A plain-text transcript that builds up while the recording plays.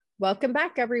Welcome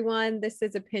back, everyone. This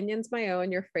is Opinions My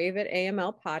Own, your favorite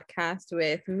AML podcast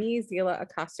with me, Zila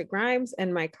Acosta Grimes,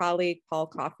 and my colleague, Paul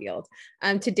Caulfield.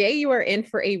 Today, you are in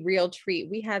for a real treat.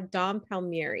 We have Don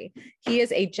Palmieri. He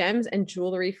is a gems and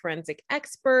jewelry forensic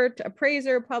expert,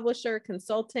 appraiser, publisher,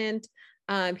 consultant.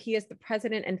 He is the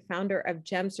president and founder of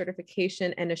Gem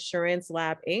Certification and Assurance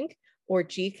Lab, Inc., or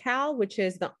GCAL, which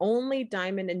is the only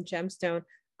diamond and gemstone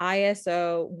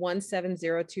ISO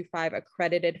 17025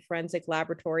 accredited forensic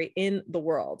laboratory in the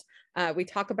world. We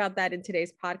talk about that in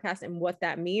today's podcast and what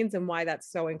that means and why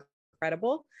that's so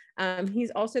incredible.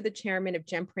 He's also the chairman of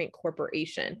Gemprint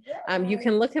Corporation. You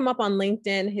can look him up on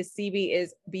LinkedIn. His CV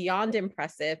is beyond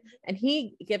impressive, and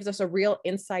he gives us a real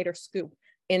insider scoop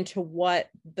into what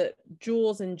the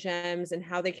jewels and gems and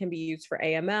how they can be used for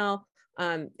AML.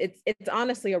 It's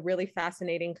honestly a really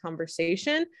fascinating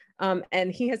conversation.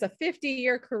 And he has a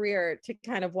 50-year career to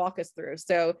kind of walk us through.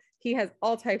 So he has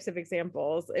all types of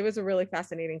examples. It was a really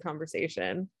fascinating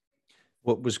conversation.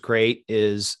 What was great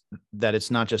is that it's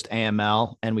not just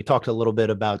AML. And we talked a little bit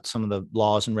about some of the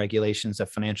laws and regulations that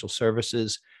financial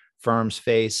services firms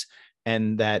face,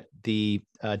 and that the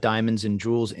diamonds and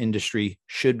jewels industry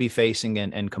should be facing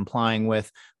and complying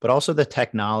with, but also the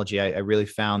technology. I really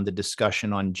found the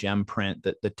discussion on Gemprint,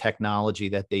 that the technology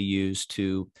that they use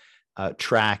to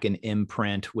track and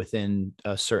imprint within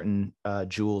certain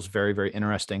jewels, very, very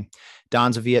interesting.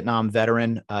 Don's a Vietnam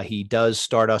veteran. He does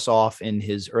start us off in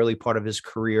his early part of his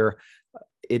career.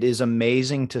 It is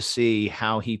amazing to see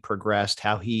how he progressed,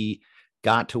 how he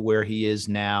got to where he is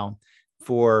now.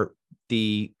 For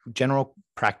the general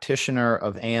practitioner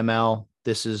of AML,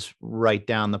 this is right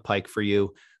down the pike for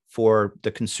you. For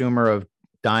the consumer of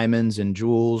diamonds and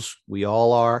jewels, we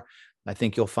all are. I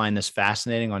think you'll find this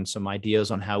fascinating on some ideas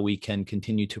on how we can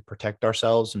continue to protect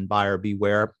ourselves and buyer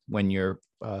beware when you're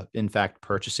in fact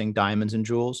purchasing diamonds and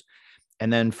jewels.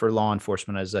 And then for law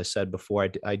enforcement, as I said before,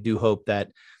 I do hope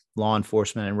that law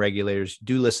enforcement and regulators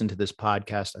do listen to this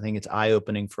podcast. I think it's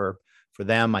eye-opening for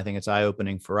them. I think it's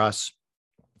eye-opening for us.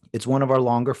 It's one of our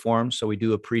longer forms, so we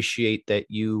do appreciate that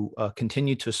you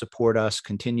continue to support us,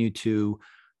 continue to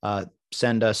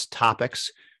send us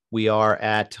topics. We are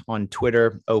on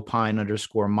Twitter,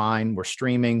 opine_mine. We're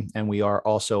streaming, and we are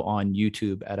also on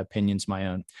YouTube at Opinions My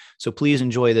Own. So please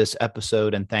enjoy this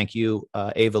episode, and thank you,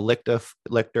 Ava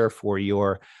Lichter, for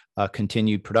your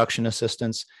continued production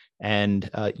assistance, and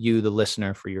you, the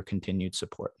listener, for your continued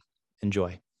support.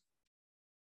 Enjoy.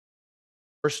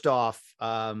 First off,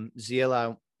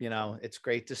 Zila, it's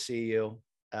great to see you.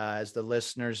 As the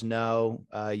listeners know,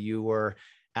 you were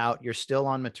out. You're still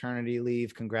on maternity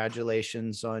leave.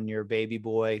 Congratulations on your baby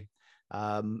boy.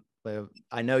 I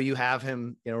know you have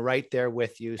him, right there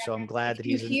with you. So I'm glad that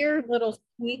he's. You hear little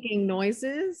squeaking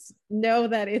noises, know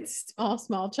that it's all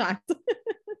small child.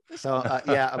 So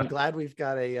yeah, I'm glad we've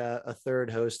got a third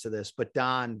host to this. But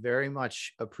Don, very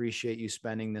much appreciate you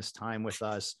spending this time with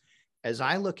us. As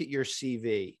I look at your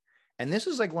CV, and this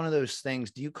is like one of those things,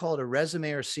 do you call it a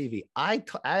resume or CV? I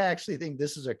actually think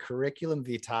this is a curriculum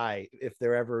vitae, if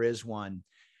there ever is one.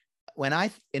 When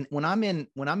I'm in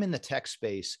the tech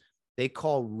space, they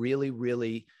call really,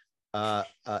 really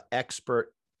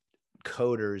expert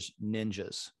coders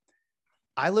ninjas.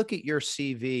 I look at your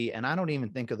CV and I don't even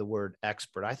think of the word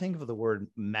expert. I think of the word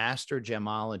master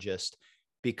gemologist,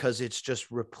 because it's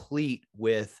just replete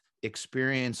with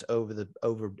experience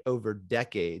over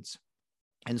decades.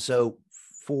 And so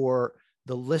for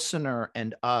the listener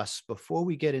and us, before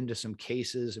we get into some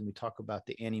cases and we talk about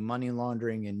the anti-money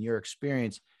laundering and your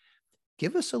experience,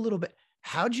 give us a little bit.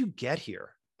 How'd you get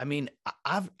here? I mean,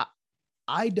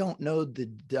 I don't know the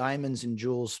diamonds and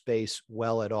jewels space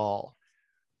well at all,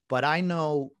 but I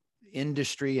know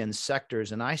industry and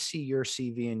sectors, and I see your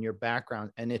CV and your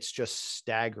background, and it's just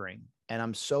staggering. And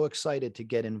I'm so excited to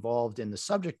get involved in the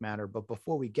subject matter. But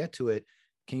before we get to it,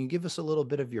 can you give us a little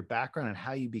bit of your background and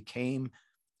how you became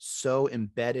so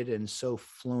embedded and so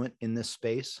fluent in this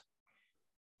space?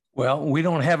 Well, we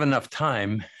don't have enough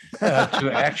time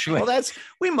to actually. Well,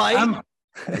 we might.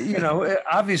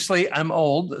 Obviously, I'm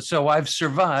old, so I've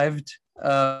survived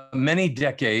many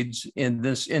decades in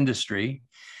this industry,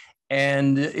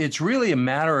 and it's really a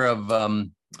matter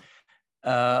of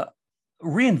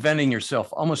reinventing yourself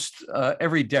almost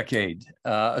every decade,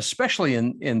 especially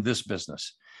in this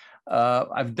business.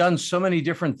 I've done so many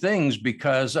different things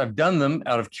because I've done them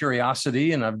out of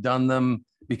curiosity, and I've done them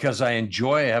because I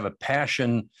have a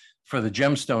passion for the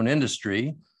gemstone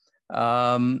industry.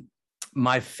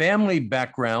 My family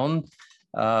background,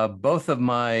 both of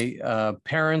my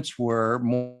parents were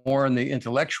more on the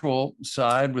intellectual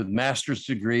side with master's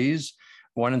degrees,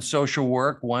 one in social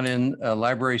work, one in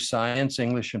library science,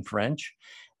 English and French.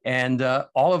 And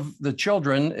all of the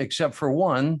children, except for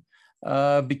one,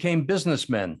 became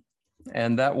businessmen.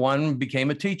 And that one became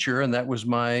a teacher, and that was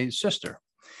my sister.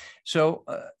 So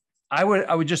I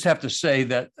would just have to say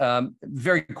that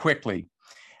very quickly,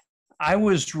 I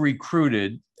was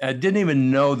recruited. I didn't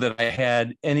even know that I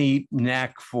had any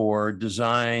knack for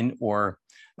design or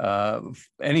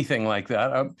anything like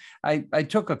that. I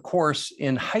took a course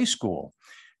in high school.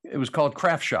 It was called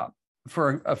Craft Shop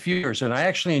for a few years. And I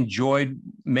actually enjoyed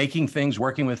making things,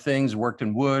 working with things, worked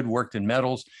in wood, worked in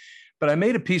metals. But I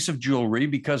made a piece of jewelry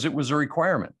because it was a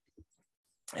requirement.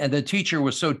 And the teacher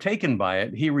was so taken by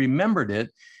it, he remembered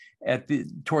it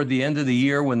toward the end of the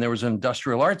year when there was an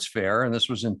industrial arts fair, and this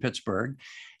was in Pittsburgh.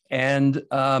 And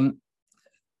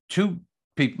two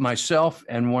people, myself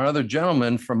and one other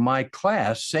gentleman from my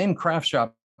class, same craft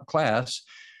shop class,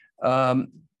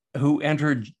 who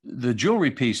entered the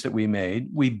jewelry piece that we made,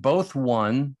 we both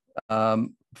won.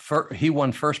 He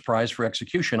won first prize for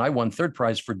execution. I won third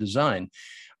prize for design.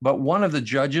 But one of the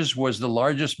judges was the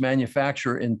largest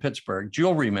manufacturer in Pittsburgh,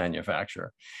 jewelry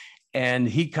manufacturer. And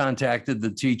he contacted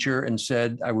the teacher and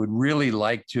said, I would really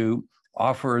like to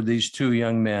offer these two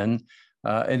young men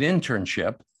an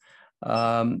internship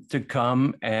to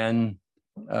come and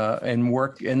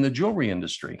work in the jewelry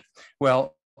industry.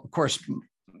 Well, of course,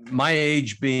 my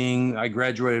age being, I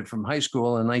graduated from high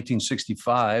school in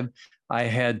 1965. I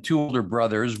had two older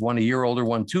brothers, one a year older,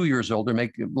 one 2 years older.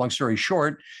 Make long story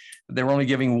short, they were only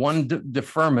giving one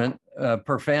deferment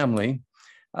per family.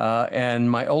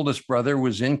 And my oldest brother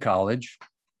was in college.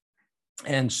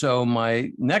 And so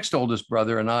my next oldest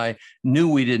brother and I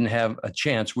knew we didn't have a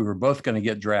chance. We were both going to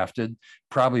get drafted,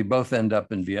 probably both end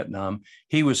up in Vietnam.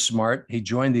 He was smart. He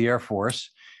joined the Air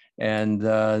Force and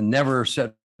never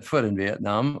set foot in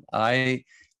Vietnam. I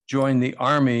joined the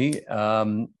Army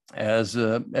as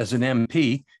an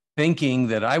MP, thinking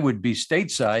that I would be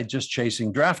stateside just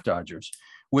chasing draft dodgers,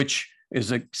 which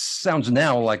sounds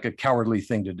now like a cowardly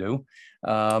thing to do.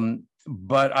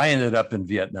 But I ended up in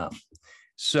Vietnam.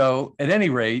 So at any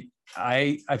rate,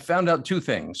 I found out two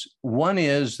things. One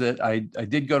is that I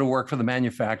did go to work for the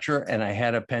manufacturer and I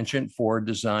had a penchant for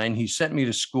design. He sent me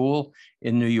to school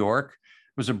in New York.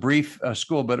 It was a brief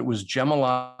school, but it was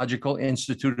Gemological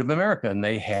Institute of America. And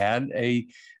they had a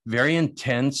very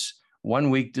intense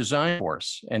 1-week design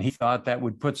course. And he thought that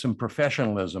would put some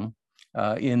professionalism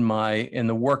in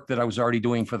the work that I was already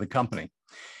doing for the company.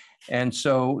 And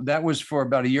so that was for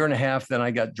about 1.5 years. Then I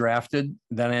got drafted,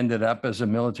 then ended up as a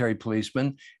military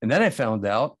policeman. And then I found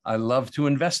out I love to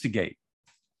investigate.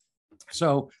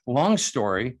 So long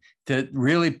story, to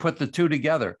really put the two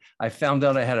together, I found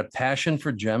out I had a passion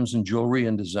for gems and jewelry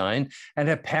and design and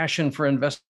a passion for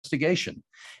investigation.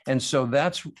 And so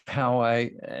that's how I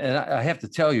have to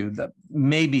tell you that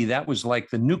maybe that was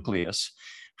like the nucleus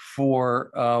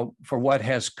for what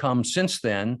has come since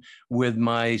then with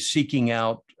my seeking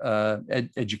out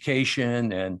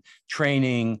education and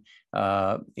training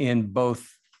in both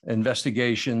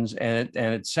investigations. And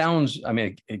it sounds, I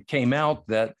mean, it came out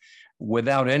that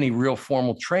without any real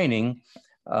formal training,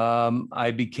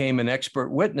 I became an expert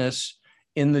witness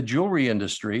in the jewelry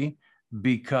industry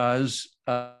because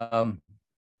of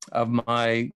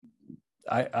I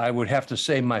would have to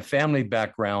say my family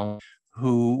background,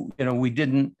 who, we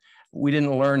didn't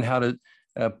learn how to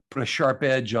put a sharp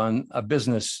edge on a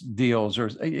business deals, or,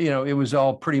 it was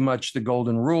all pretty much the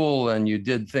golden rule, and you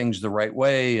did things the right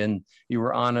way and you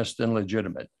were honest and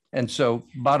legitimate. And so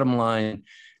bottom line,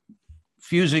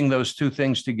 fusing those two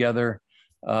things together,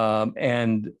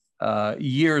 and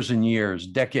years and years,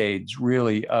 decades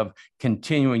really of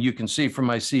continuing. You can see from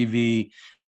my CV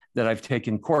that I've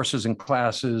taken courses and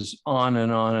classes on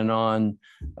and on and on.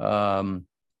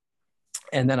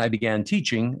 And then I began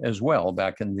teaching as well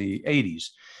back in the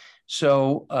 80s.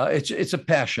 So it's a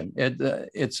passion.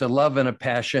 It's a love and a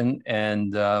passion.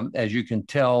 And as you can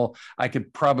tell, I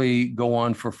could probably go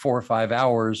on for 4 or 5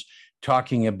 hours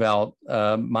talking about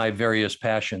my various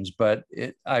passions, but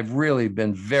I've really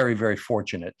been very, very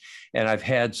fortunate. And I've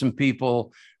had some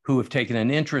people who have taken an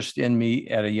interest in me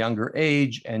at a younger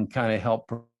age and kind of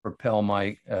helped propel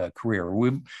my career.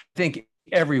 We think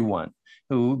everyone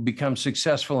who becomes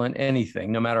successful in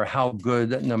anything, no matter how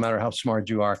good, no matter how smart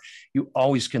you are, you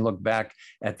always can look back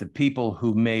at the people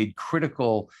who made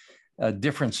critical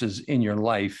differences in your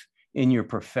life, in your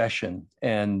profession.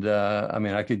 And I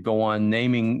mean, I could go on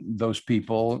naming those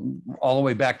people all the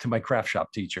way back to my craft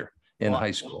shop teacher in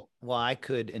high school. Well, I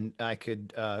could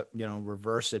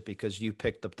reverse it, because you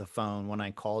picked up the phone when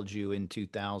I called you in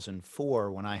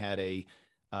 2004, when I had a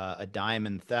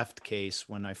diamond theft case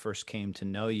when I first came to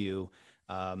know you.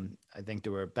 I think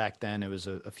there were back then, it was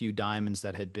a few diamonds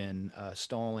that had been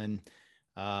stolen.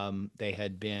 They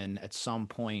had been at some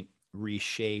point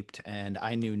reshaped, and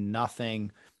I knew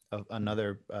nothing of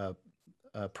another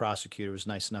prosecutor was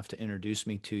nice enough to introduce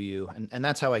me to you. And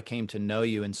that's how I came to know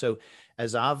you. And so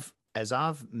as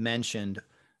I've mentioned,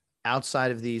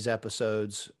 outside of these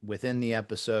episodes, within the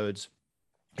episodes,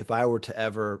 if I were to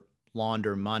ever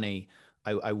launder money,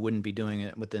 I wouldn't be doing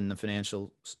it within the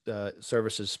financial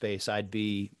services space. I'd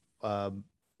be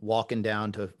walking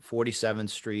down to 47th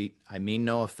Street. I mean,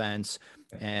 no offense.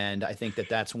 And I think that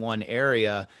that's one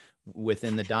area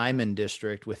within the diamond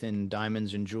district, within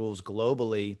diamonds and jewels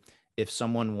globally. If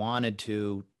someone wanted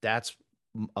to, that's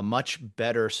a much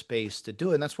better space to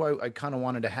do it. And that's why I kind of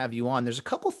wanted to have you on. There's a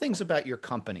couple things about your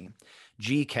company,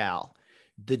 GCAL,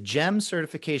 the GEM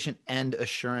certification and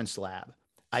assurance lab.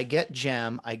 I get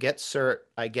GEM, I get cert,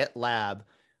 I get lab,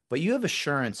 but you have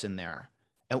assurance in there.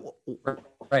 And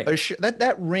right.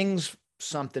 That rings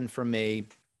something for me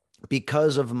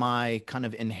because of my kind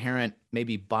of inherent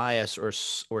maybe bias or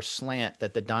slant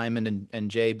that the diamond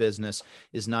and J business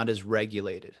is not as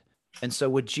regulated. And so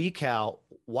with GCAL,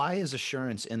 why is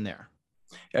assurance in there?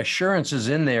 Assurance is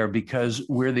in there because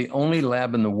we're the only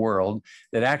lab in the world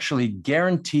that actually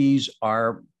guarantees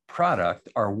our product,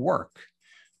 our work,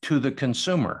 to the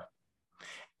consumer.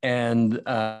 And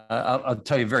I'll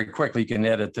tell you very quickly, you can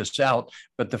edit this out,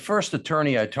 but the first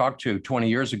attorney I talked to 20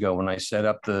 years ago when I set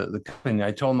up the company,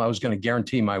 I told him I was going to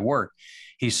guarantee my work.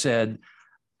 He said,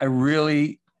 I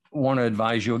really want to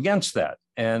advise you against that.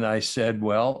 And I said,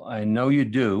 well, I know you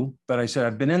do, but I said,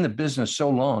 I've been in the business so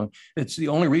long, it's the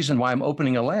only reason why I'm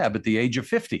opening a lab at the age of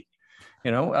 50. You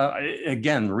know,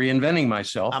 again, reinventing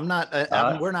myself.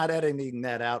 We're not editing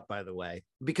that out, by the way,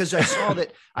 because I saw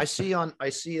that it's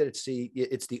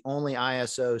the only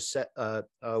ISO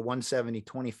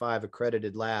 17025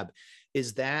 accredited lab.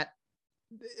 Is that,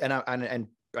 and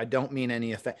I don't mean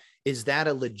any effect, is that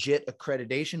a legit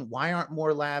accreditation? Why aren't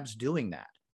more labs doing that?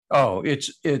 Oh,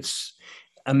 it's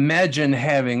imagine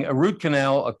having a root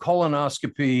canal, a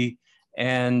colonoscopy,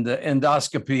 and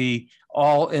endoscopy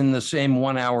all in the same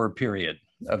 1 hour period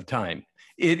of time.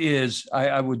 It is,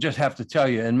 I would just have to tell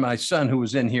you, and my son who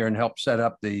was in here and helped set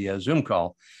up the Zoom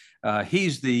call,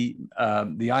 he's the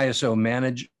ISO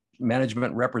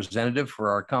management representative for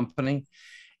our company,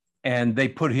 and they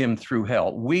put him through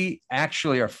hell. We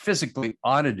actually are physically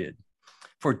audited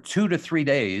for 2 to 3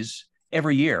 days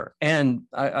every year. And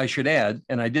I should add,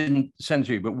 and I didn't send it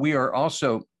to you, but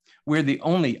we're the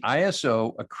only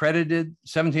ISO accredited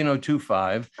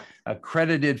 17025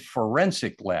 accredited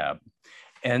forensic lab.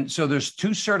 And so there's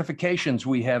 2 certifications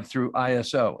we have through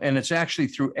ISO, and it's actually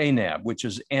through ANAB, which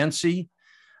is ANSI,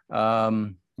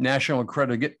 National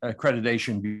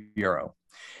Accreditation Bureau.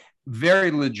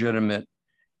 Very legitimate.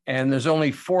 And there's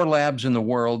only 4 labs in the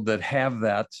world that have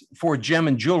that, 4 gem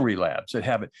and jewelry labs that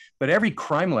have it. But every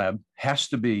crime lab has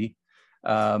to be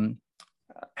ISO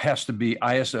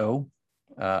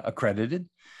accredited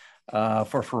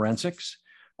for forensics.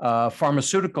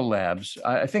 Pharmaceutical labs.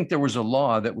 I think there was a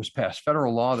law that was passed,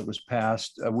 federal law that was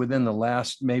passed within the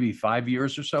last maybe 5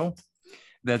 years or so,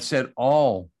 that said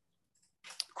all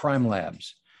crime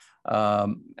labs.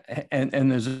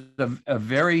 And there's a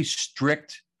very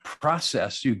strict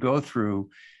process you go through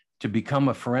to become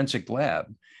a forensic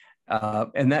lab.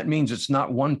 And that means it's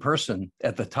not one person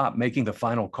at the top making the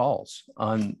final calls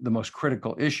on the most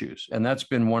critical issues. And that's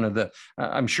been one of the,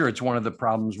 I'm sure it's one of the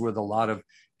problems with a lot of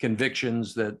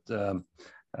convictions that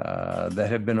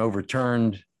have been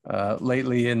overturned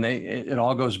lately. And it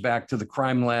all goes back to the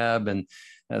crime lab, and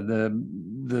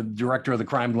the director of the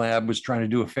crime lab was trying to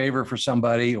do a favor for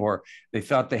somebody, or they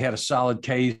thought they had a solid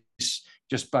case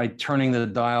just by turning the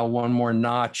dial one more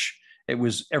notch. It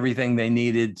was everything they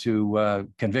needed to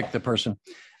convict the person.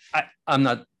 I'm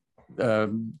not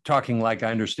talking like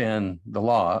I understand the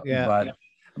law,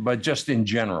 but just in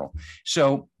general.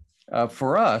 So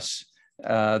for us,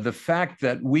 the fact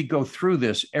that we go through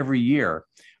this every year,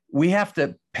 we have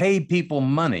to pay people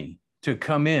money to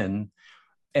come in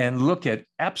and look at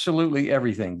absolutely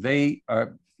everything. They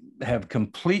have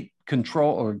complete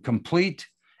control or complete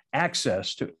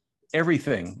access to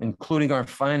everything, including our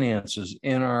finances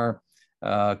in our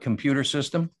computer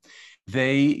system.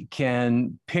 They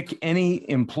can pick any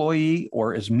employee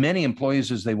or as many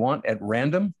employees as they want at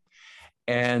random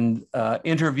and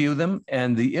interview them.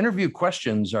 And the interview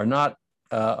questions are not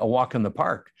a walk in the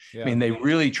park. Yeah. I mean, they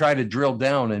really try to drill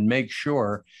down and make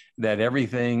sure that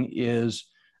everything is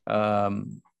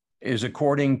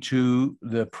according to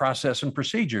the process and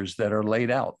procedures that are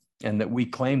laid out and that we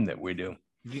claim that we do.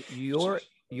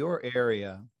 Your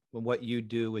area what you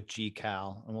do with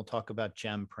GCal, and we'll talk about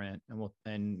GemPrint,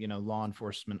 and law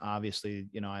enforcement. Obviously,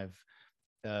 I have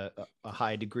a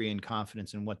high degree in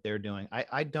confidence in what they're doing.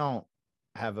 I don't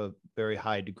have a very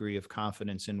high degree of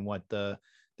confidence in what the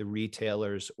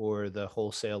retailers or the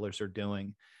wholesalers are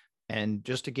doing. And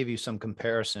just to give you some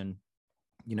comparison,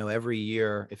 every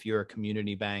year, if you're a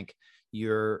community bank,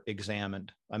 you're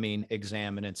examined. I mean,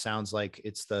 examined. It sounds like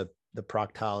it's the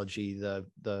proctology,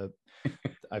 the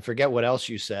I forget what else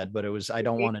you said, but it was, I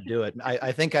don't want to do it.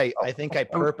 I think I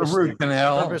purposely, root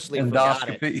canal, forgot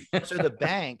it. endoscopy. So the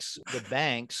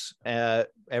banks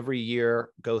every year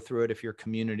go through it. If you're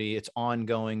community, it's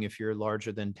ongoing. If you're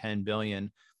larger than 10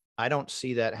 billion, I don't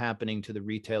see that happening to the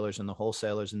retailers and the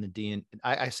wholesalers and the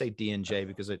I say D&J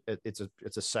because it's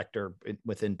a sector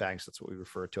within banks. That's what we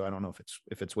refer to. I don't know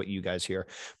if it's what you guys hear,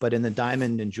 but in the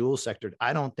diamond and jewel sector,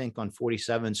 I don't think on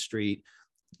 47th Street,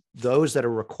 those that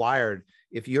are required,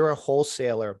 if you're a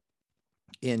wholesaler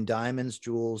in diamonds,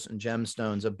 jewels, and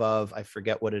gemstones above, I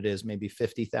forget what it is, maybe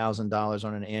 $50,000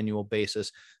 on an annual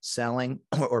basis, selling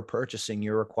or purchasing,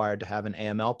 you're required to have an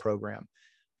AML program.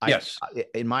 Yes.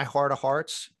 In my heart of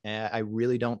hearts, I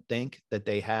really don't think that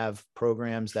they have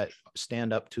programs that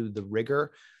stand up to the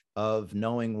rigor of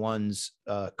knowing one's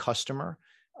customer.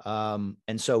 And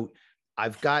so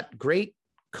I've got great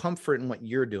comfort in what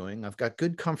you're doing. I've got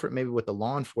good comfort maybe with the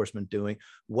law enforcement doing.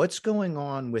 What's going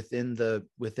on within the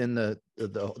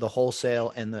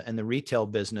wholesale and the retail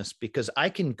business? Because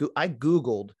I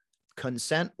Googled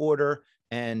consent order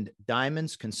and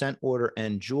diamonds, consent order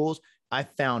and jewels. I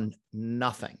found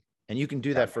nothing. And you can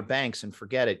do that for banks and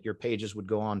forget it. Your pages would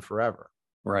go on forever.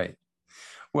 Right.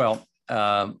 Well,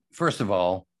 first of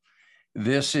all,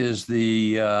 this is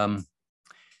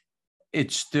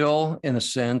it's still, in a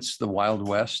sense, the Wild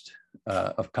West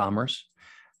of commerce.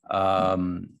 I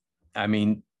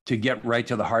mean, to get right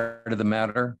to the heart of the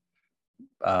matter,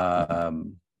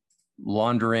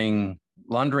 laundering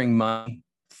money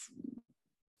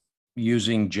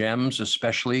using gems,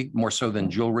 especially more so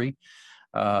than jewelry,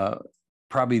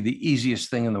 probably the easiest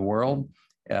thing in the world.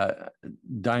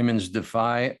 Diamonds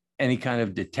defy any kind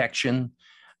of detection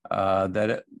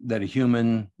that a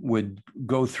human would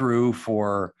go through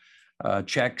for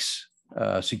checks,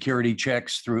 security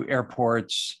checks through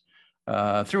airports,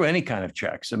 through any kind of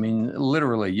checks. I mean,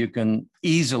 literally, you can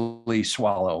easily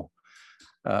swallow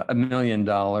 $1 million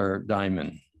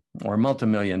diamond or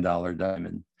multi-million-dollar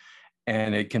diamond,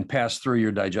 and it can pass through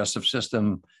your digestive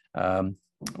system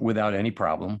without any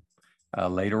problem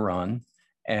later on.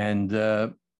 And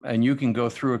you can go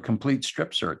through a complete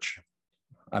strip search.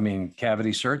 I mean,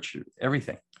 cavity search,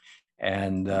 everything.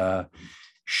 And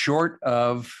short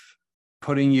of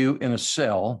putting you in a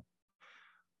cell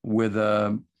with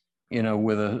a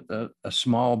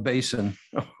small basin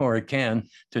or a can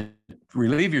to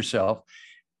relieve yourself,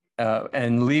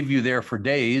 and leave you there for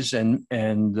days and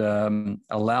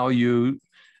allow you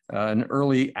an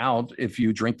early out if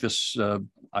you drink this.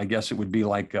 I guess it would be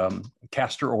like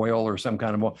castor oil or some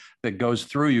kind of oil that goes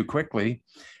through you quickly.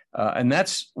 And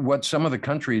that's what some of the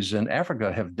countries in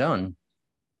Africa have done.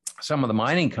 Some of the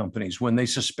mining companies, when they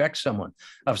suspect someone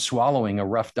of swallowing a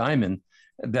rough diamond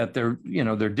that they're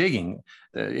digging,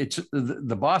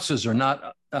 the bosses are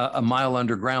not a mile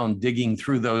underground digging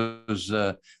through those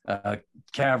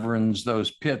caverns,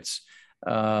 those pits.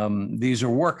 These are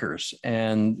workers,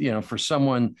 and for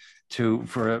someone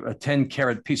for a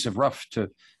 10-carat piece of rough to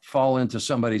fall into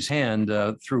somebody's hand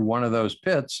through one of those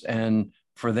pits, and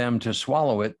for them to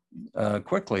swallow it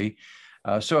quickly.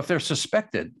 So if they're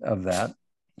suspected of that,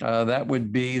 that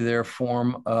would be their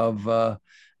form of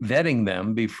vetting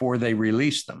them before they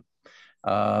release them.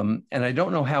 And I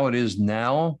don't know how it is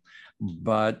now,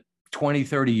 but 20,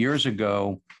 30 years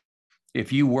ago,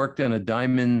 if you worked in a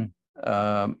diamond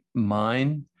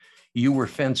mine, you were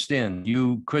fenced in.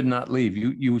 You could not leave.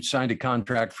 You signed a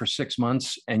contract for 6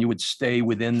 months, and you would stay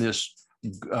within this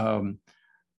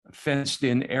fenced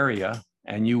in area,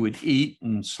 and you would eat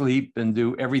and sleep and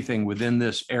do everything within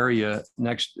this area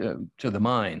next to the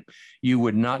mine. You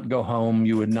would not go home.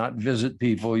 You would not visit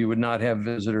people. You would not have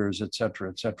visitors, et cetera,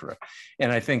 et cetera.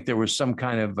 And I think there was some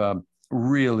kind of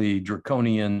really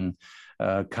draconian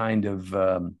kind of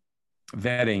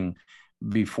vetting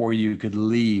before you could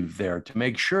leave there to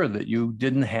make sure that you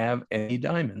didn't have any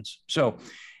diamonds. So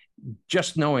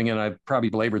just knowing, and I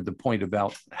probably belabored the point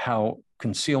about how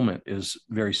concealment is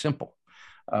very simple.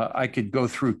 I could go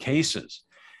through cases.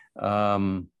 Let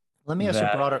me ask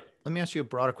you a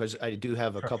broader question. I do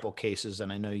have a couple cases,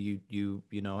 and I know you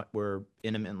were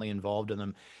intimately involved in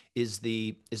them. Is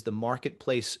the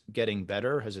marketplace getting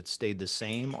better? Has it stayed the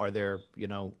same? Are there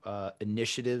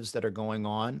initiatives that are going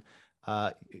on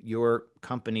Your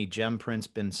company, GemPrint's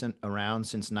been around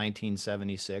since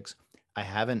 1976. I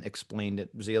haven't explained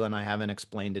it. Zila and I haven't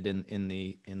explained it in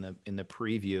the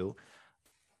preview.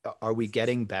 Are we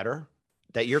getting better?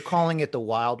 That you're calling it the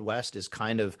Wild West is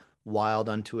kind of wild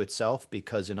unto itself,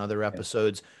 because in other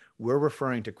episodes we're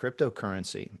referring to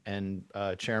cryptocurrency, and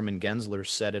Chairman Gensler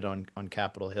said it on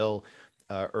Capitol Hill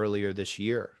earlier this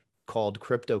year, called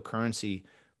cryptocurrency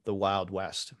the Wild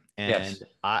West. And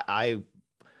yes.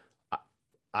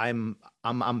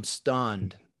 I'm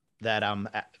stunned that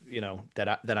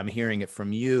I'm hearing it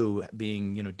from you,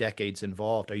 being, decades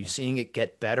involved. Are you seeing it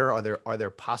get better? Are there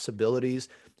possibilities,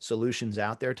 solutions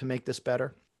out there to make this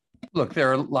better? Look,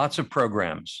 there are lots of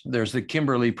programs. There's the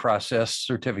Kimberley Process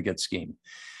Certificate Scheme.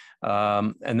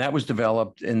 And that was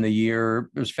developed it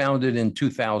was founded in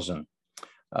 2000,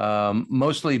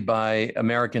 mostly by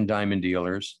American diamond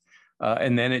dealers.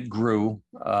 And then it grew.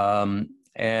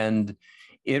 And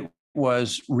it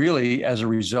was really as a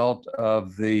result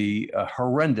of the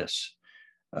horrendous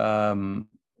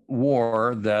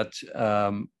war that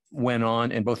went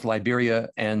on in both Liberia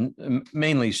and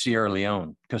mainly Sierra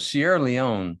Leone, because Sierra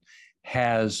Leone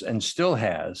has and still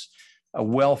has a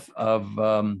wealth of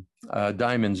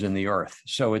diamonds in the earth.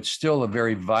 So it's still a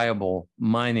very viable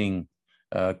mining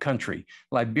country.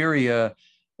 Liberia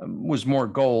was more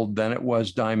gold than it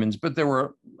was diamonds, but there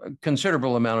were a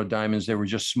considerable amount of diamonds. They were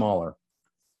just smaller.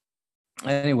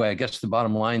 Anyway, I guess the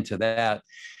bottom line to that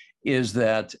is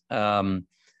that the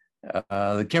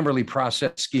Kimberley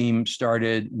Process Scheme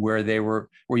started where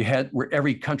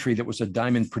every country that was a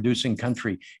diamond producing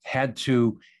country had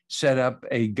to set up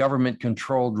a government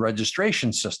controlled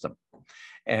registration system,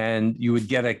 and you would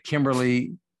get a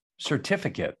Kimberley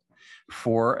certificate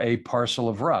for a parcel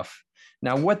of rough.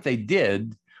 Now, what they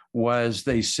did was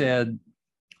they said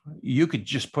you could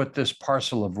just put this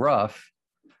parcel of rough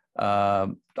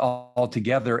all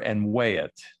together and weigh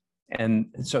it. And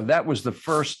so that was the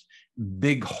first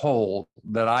big hole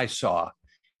that I saw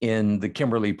in the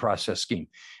Kimberley Process Scheme,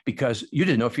 because you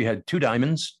didn't know if you had 2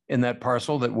 diamonds in that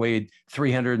parcel that weighed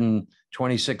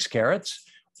 326 carats,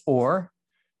 or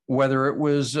whether it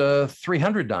was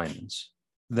 300 diamonds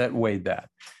that weighed that.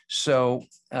 So,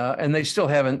 and they still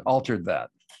haven't altered that.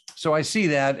 So I see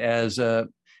that as a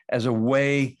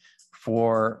way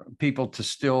for people to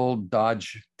still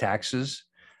dodge taxes.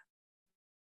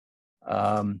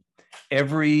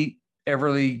 Every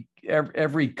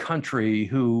country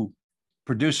who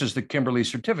produces the Kimberley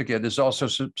certificate is also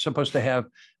supposed to have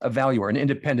a valuer, an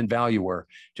independent valuer,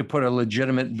 to put a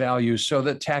legitimate value so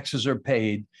that taxes are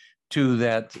paid to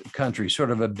that country,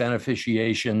 sort of a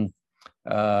beneficiation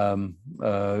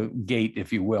gate,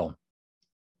 if you will.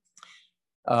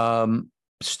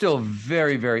 Still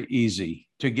very, very easy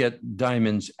to get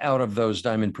diamonds out of those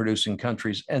diamond producing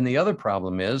countries. And the other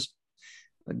problem is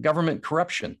government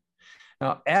corruption.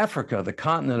 Now, Africa, the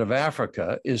continent of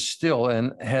Africa, is still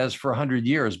and has for 100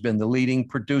 years been the leading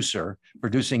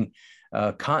producing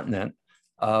continent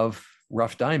of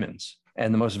rough diamonds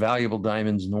and the most valuable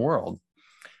diamonds in the world.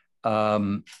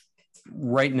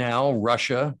 Right now,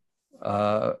 Russia,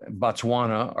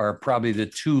 Botswana are probably the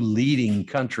 2 leading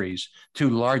countries, 2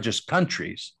 largest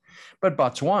countries. But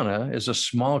Botswana is a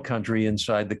small country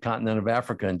inside the continent of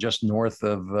Africa and just north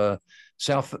of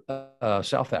South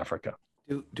Africa.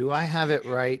 Do I have it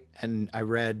right? And I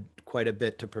read quite a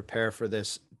bit to prepare for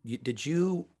this. Did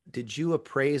you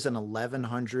appraise an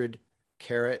 1,100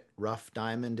 carat rough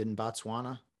diamond in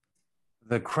Botswana?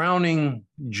 The crowning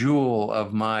jewel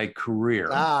of my career.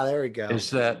 There we go.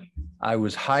 Is that I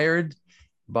was hired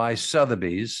by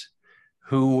Sotheby's,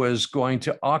 who was going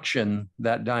to auction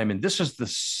that diamond. This is the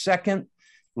 2nd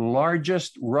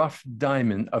largest rough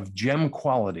diamond of gem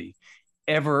quality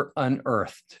ever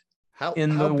unearthed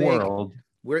in the world.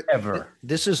 Ever.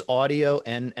 This is audio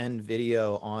and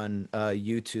video on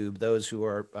YouTube. Those who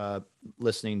are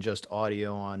listening just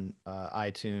audio on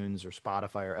iTunes or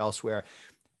Spotify or elsewhere.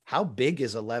 How big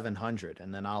is 1,100?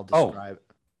 And then I'll describe.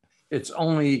 It's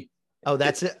only. Oh,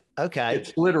 that's it. Okay.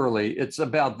 It's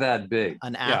about that big.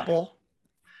 An apple?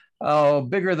 Oh,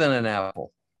 bigger than an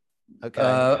apple.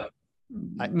 Okay.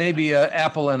 Maybe an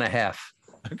apple and a half.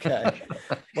 Okay.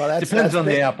 Well, that depends on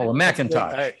the apple. A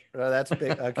Macintosh. Right. Well, that's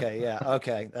big. Okay. Yeah.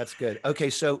 Okay. That's good.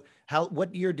 Okay. So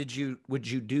what year would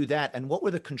you do that? And what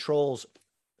were the controls?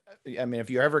 I mean, if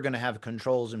you're ever going to have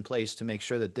controls in place to make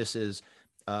sure that this is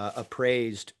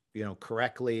appraised,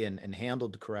 correctly and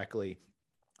handled correctly,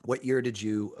 what year did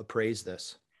you appraise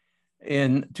this?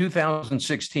 In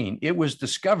 2016. It was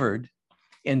discovered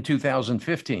in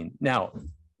 2015. Now,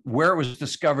 where it was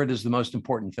discovered is the most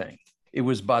important thing. It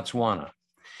was Botswana.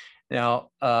 Now,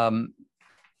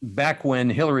 back when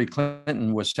Hillary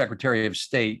Clinton was Secretary of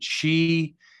State,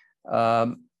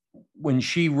 when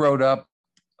she wrote up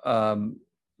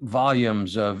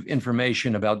volumes of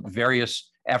information about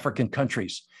various African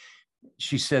countries,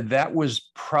 she said that was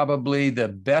probably the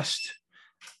best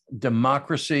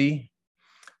democracy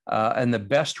and the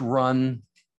best run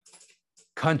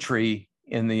country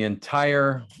in the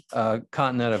entire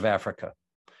continent of Africa.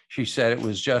 She said it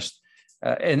was just,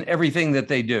 and everything that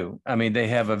they do. I mean, they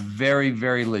have a very,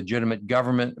 very legitimate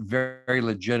government, very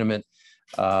legitimate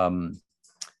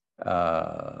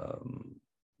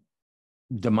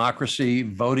democracy,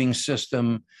 voting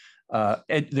system.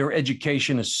 Their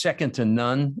education is second to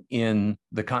none in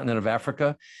the continent of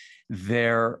Africa.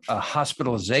 Their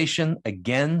hospitalization,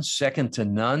 again, second to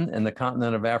none in the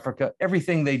continent of Africa.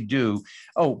 Everything they do,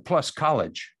 plus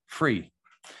college, free.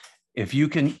 If you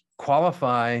can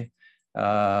qualify,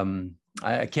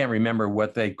 I can't remember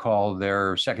what they call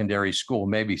their secondary school,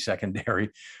 maybe secondary,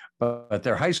 but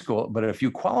their high school. But if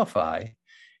you qualify,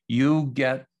 you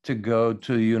get to go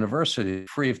to university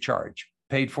free of charge,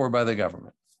 paid for by the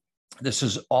government. This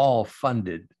is all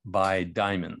funded by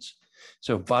diamonds.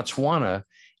 So Botswana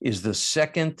is the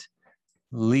second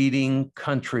leading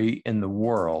country in the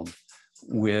world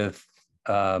with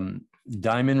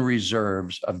diamond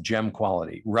reserves of gem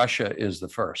quality. Russia is the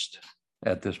first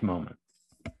at this moment.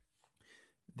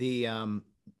 I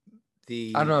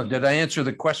don't know, did I answer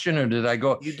the question or did I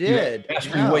go? You did. You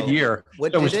asked me what year.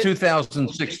 It was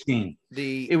 2016.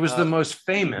 It was the most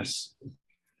famous.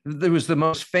 There was the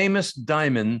most famous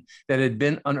diamond that had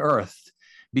been unearthed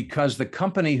because the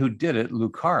company who did it,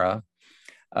 Lucara,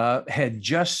 had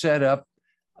just set up,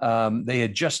 they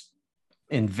had just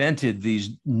invented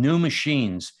these new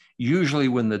machines. Usually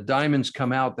when the diamonds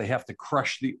come out, they have to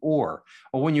crush the ore.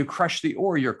 Well, when you crush the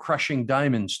ore, you're crushing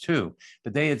diamonds too.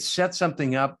 But they had set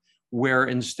something up where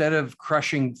instead of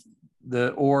crushing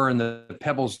the ore and the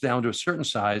pebbles down to a certain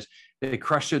size, they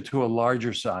crushed it to a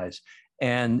larger size.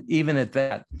 And even at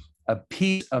that, a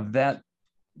piece of that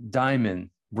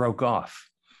diamond broke off.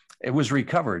 It was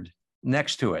recovered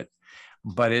next to it,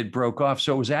 but it broke off.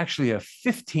 So it was actually a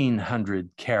 1,500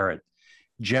 carat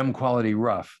gem quality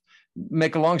rough.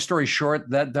 Make a long story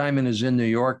short, that diamond is in New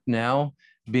York now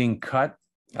being cut.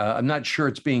 I'm not sure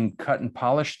it's being cut and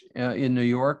polished in New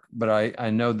York, but I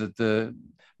know that the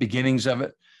beginnings of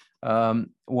it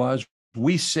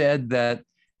we said that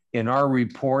in our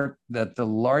report that the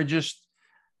largest,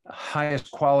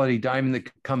 highest quality diamond that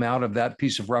could come out of that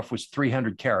piece of rough was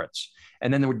 300 carats.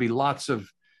 And then there would be lots of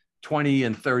 20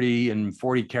 and 30 and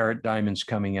 40 carat diamonds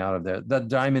coming out of there. That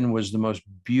diamond was the most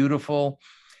beautiful.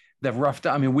 The rough,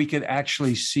 I mean, we could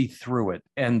actually see through it.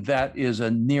 And that is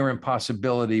a near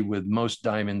impossibility with most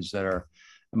diamonds that are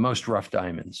most rough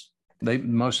diamonds.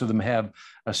 Most of them have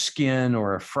a skin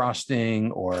or a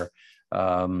frosting or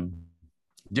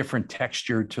different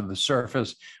texture to the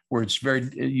surface where it's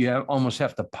almost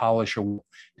have to polish to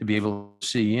be able to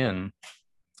see in.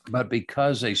 But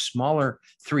because a smaller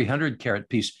 300 carat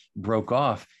piece broke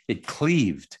off, it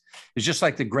cleaved. It's just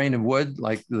like the grain of wood,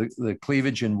 like the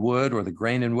cleavage in wood or the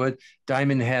grain in wood.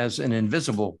 Diamond has an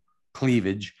invisible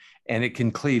cleavage and it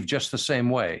can cleave just the same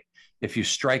way. If you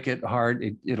strike it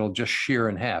hard, it'll just shear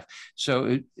in half.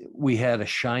 So we had a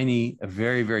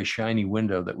very, very shiny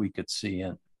window that we could see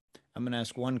in. I'm going to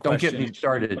ask one question. Don't get me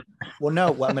started. Well, no,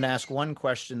 I'm going to ask one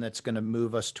question that's going to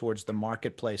move us towards the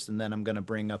marketplace, and then I'm going to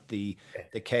bring up the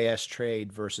KS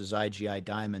trade versus IGI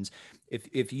diamonds.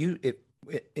 If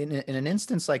in an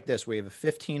instance like this, where you have a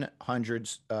 1,500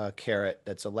 carat,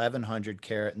 that's 1,100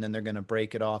 carat, and then they're going to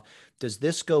break it off. Does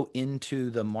this go into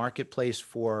the marketplace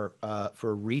for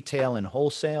retail and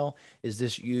wholesale? Is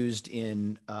this used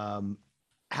in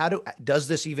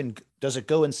does it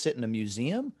go and sit in a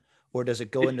museum? Or does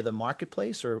it go into the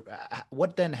marketplace, or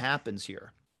what then happens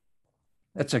here?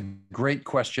 That's a great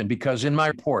question, because in my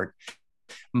report,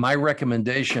 my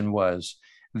recommendation was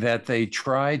that they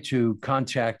try to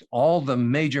contact all the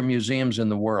major museums in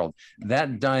the world.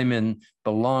 That diamond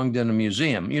belonged in a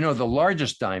museum. You know, the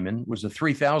largest diamond was a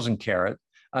 3,000 carat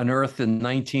unearthed in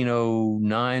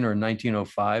 1909 or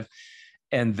 1905.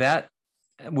 And that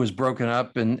was broken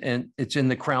up and it's in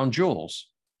the Crown Jewels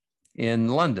in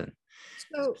London.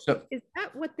 So is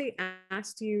that what they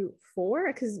asked you for?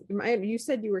 Because you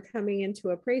said you were coming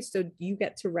into appraise, so you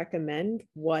get to recommend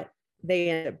what they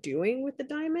end up doing with the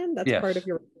diamond? That's part of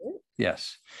your report?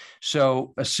 Yes.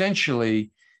 So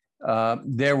essentially, you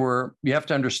have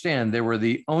to understand, there were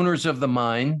the owners of the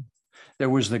mine. There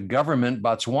was the government,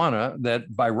 Botswana,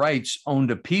 that by rights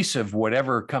owned a piece of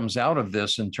whatever comes out of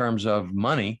this in terms of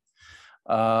money.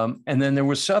 And then there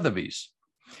was Sotheby's.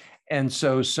 And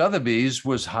so Sotheby's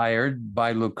was hired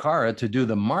by Lucara to do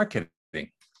the marketing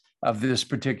of this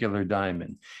particular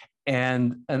diamond.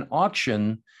 And an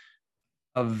auction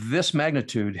of this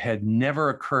magnitude had never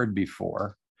occurred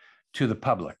before to the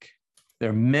public. There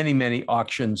are many, many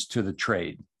auctions to the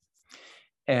trade.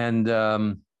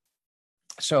 And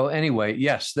so anyway,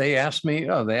 yes, they asked me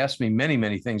many,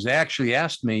 many things. They actually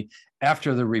asked me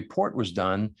after the report was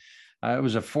done. It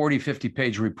was a 40,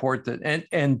 50-page report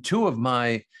and two of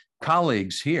my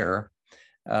colleagues here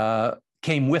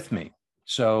came with me.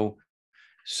 So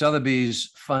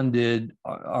Sotheby's funded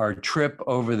our trip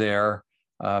over there,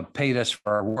 paid us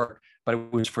for our work, but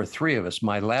it was for three of us,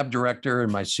 my lab director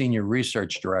and my senior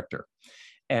research director.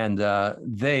 And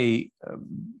they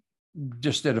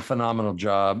just did a phenomenal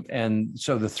job. And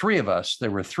so the three of us, there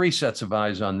were three sets of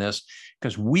eyes on this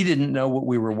because we didn't know what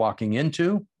we were walking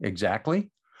into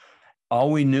exactly. All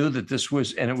we knew that this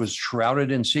was, and it was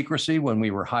shrouded in secrecy. When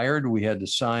we were hired, we had to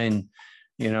sign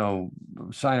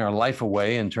our life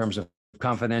away in terms of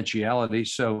confidentiality.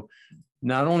 So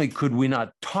not only could we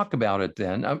not talk about it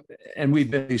then, and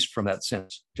we've been released from that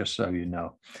since, just so you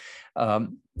know,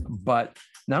 but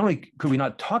not only could we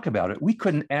not talk about it, we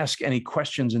couldn't ask any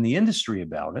questions in the industry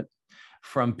about it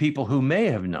from people who may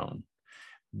have known,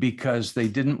 because they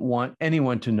didn't want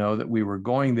anyone to know that we were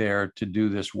going there to do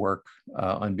this work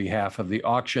on behalf of the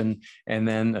auction and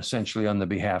then essentially on the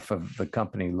behalf of the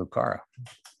company Lucara.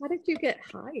 How did you get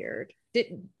hired?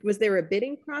 Was there a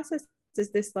bidding process?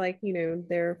 Is this like,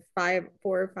 there are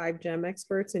 4 or 5 gem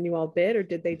experts and you all bid, or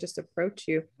did they just approach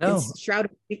you? No. In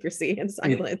shrouded secrecy and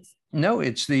silence? No,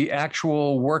 it's the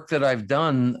actual work that I've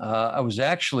done. I was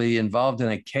actually involved in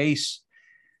a case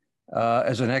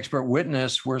as an expert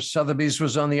witness where Sotheby's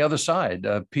was on the other side,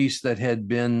 a piece that had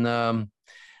been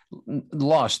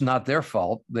lost, not their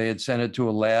fault. They had sent it to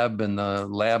a lab and the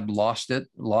lab lost a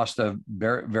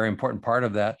very, very important part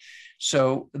of that.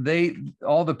 So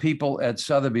all the people at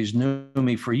Sotheby's knew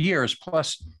me for years.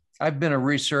 Plus, I've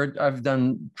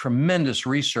done tremendous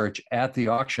research at the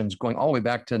auctions going all the way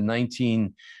back to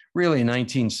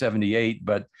 1978.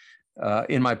 But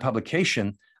in my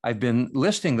publication, I've been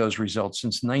listing those results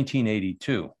since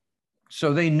 1982.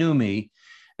 So they knew me,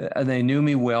 and they knew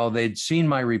me well. They'd seen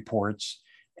my reports,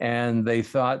 and they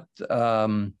thought,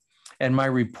 and my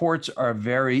reports are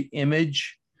very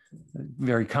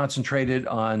concentrated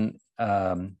on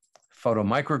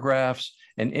photomicrographs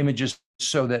and images,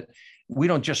 so that we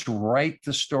don't just write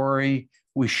the story,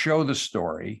 we show the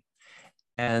story.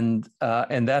 And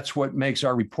that's what makes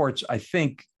our reports, I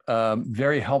think,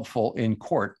 very helpful in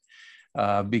court.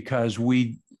 Because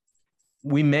we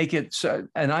make it so,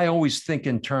 and I always think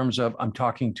in terms of I'm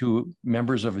talking to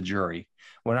members of a jury.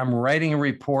 When I'm writing a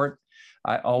report,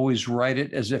 I always write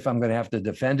it as if I'm going to have to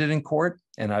defend it in court,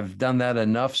 and I've done that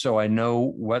enough so I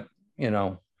know what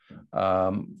a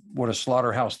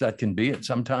slaughterhouse that can be at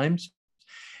sometimes.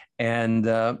 And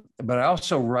but I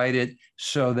also write it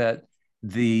so that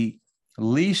the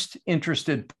least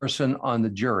interested person on the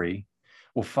jury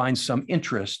will find some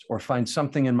interest or find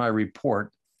something in my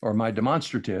report or my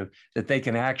demonstrative that they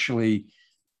can actually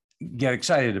get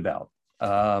excited about,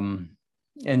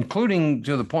 including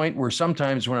to the point where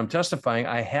sometimes when I'm testifying,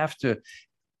 I have to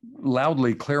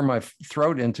loudly clear my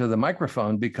throat into the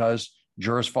microphone because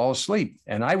jurors fall asleep.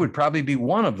 And I would probably be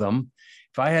one of them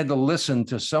if I had to listen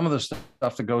to some of the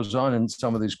stuff that goes on in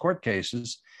some of these court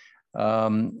cases.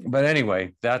 But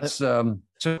anyway, that's so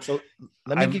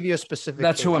let me give you a specific.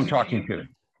 That's who I'm talking to.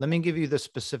 Let me give you the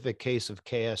specific case of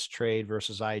KS Trade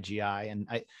versus IGI, and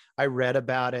I read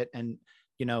about it, and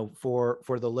for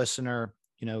the listener,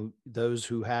 those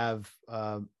who have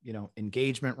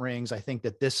engagement rings, I think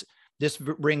that this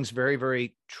rings very,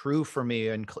 very true for me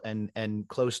and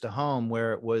close to home,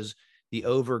 where it was the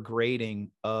overgrading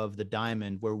of the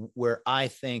diamond, where I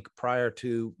think prior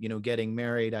to getting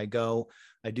married, I do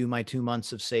my 2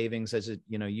 months of savings, as it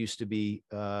used to be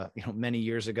many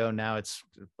years ago. Now it's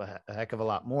a heck of a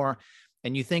lot more.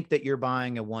 And you think that you're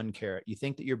buying a 1 carat, you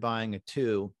think that you're buying a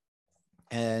 2,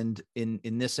 and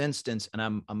in this instance,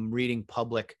 and I'm reading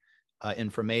public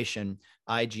information,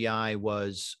 IGI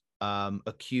was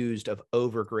accused of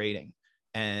overgrading,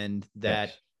 and that.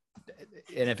 Yes.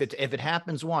 And if it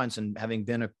happens once, and having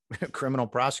been a criminal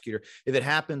prosecutor, if it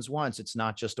happens once, it's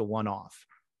not just a one-off.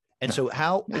 And so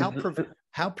how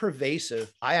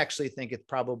pervasive, I actually think it's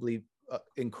probably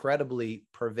incredibly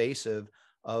pervasive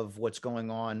of what's going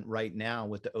on right now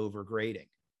with the overgrading.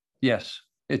 Yes,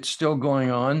 it's still going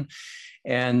on.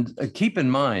 And keep in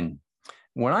mind,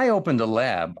 when I opened a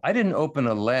lab, I didn't open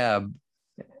a lab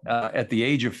at the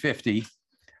age of 50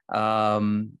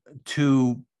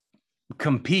 to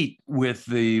compete with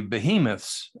the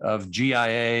behemoths of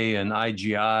GIA and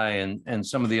IGI and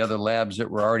some of the other labs that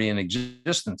were already in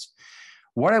existence.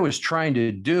 What I was trying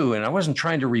to do, and I wasn't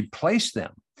trying to replace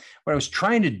them, what I was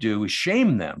trying to do is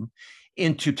shame them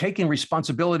into taking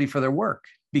responsibility for their work.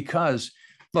 Because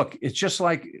look, it's just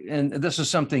like, and this is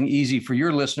something easy for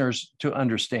your listeners to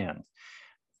understand.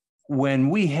 When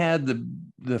we had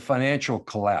the financial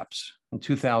collapse in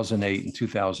 2008 and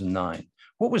 2009,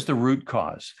 what was the root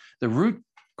cause? The root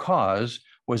cause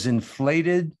was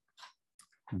inflated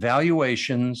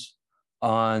valuations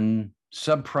on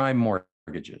subprime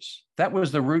mortgages. That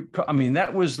was the root. I mean,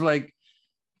 that was like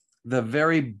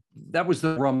that was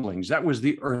the rumblings. That was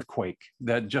the earthquake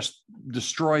that just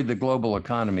destroyed the global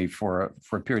economy for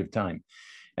a period of time.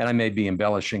 And I may be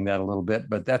embellishing that a little bit,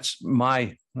 but that's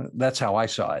how I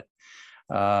saw it.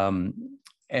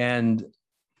 And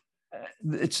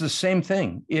it's the same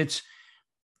thing. It's,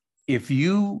 if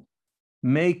you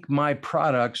make my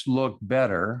products look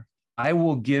better, I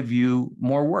will give you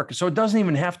more work. So it doesn't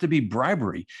even have to be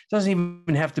bribery. It doesn't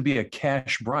even have to be a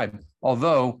cash bribe,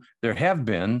 although there have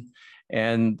been.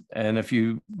 And if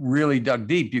you really dug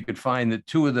deep, you could find that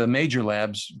two of the major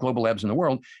labs, global labs in the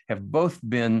world, have both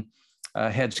been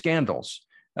had scandals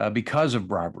because of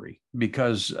bribery,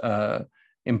 because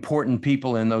important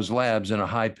people in those labs in a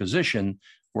high position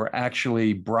were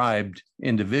actually bribed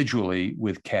individually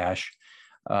with cash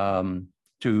to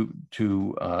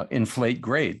inflate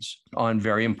grades on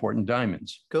very important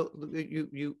diamonds.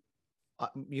 You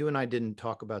and I didn't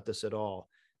talk about this at all.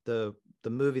 The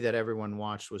movie that everyone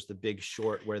watched was The Big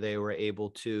Short, where they were able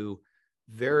to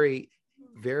very,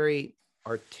 very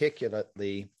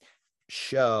articulately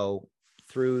show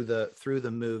through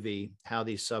the movie how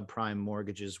these subprime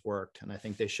mortgages worked. And I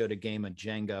think they showed a game of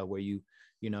Jenga where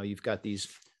you've got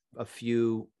a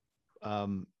few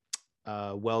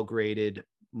well-graded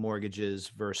mortgages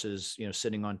versus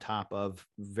sitting on top of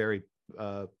very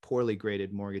poorly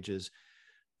graded mortgages.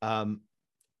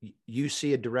 You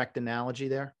see a direct analogy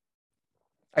there?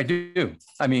 I do.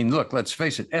 I mean, look, let's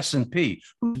face it, S&P,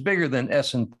 who's bigger than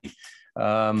S&P?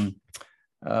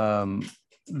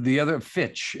 The other,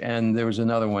 Fitch, and there was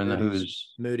another one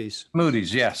who's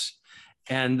Moody's, yes.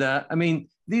 And I mean,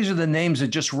 these are the names that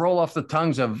just roll off the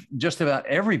tongues of just about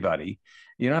everybody.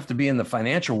 You don't have to be in the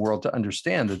financial world to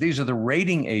understand that these are the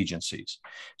rating agencies.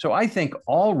 So I think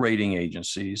all rating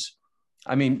agencies,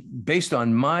 I mean, based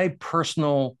on my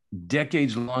personal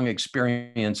decades-long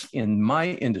experience in my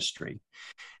industry,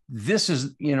 this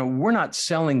is, we're not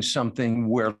selling something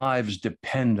where lives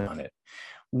depend on it.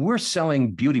 We're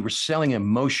selling beauty. We're selling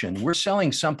emotion. We're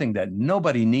selling something that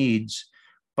nobody needs,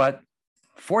 but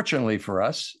fortunately for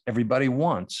us, everybody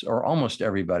wants, or almost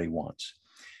everybody wants.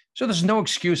 So there's no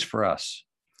excuse for us.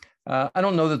 I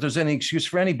don't know that there's any excuse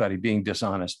for anybody being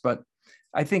dishonest, but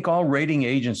I think all rating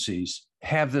agencies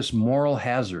have this moral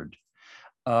hazard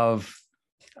of,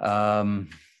 I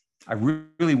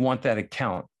really want that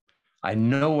account. I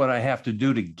know what I have to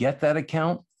do to get that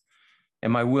account.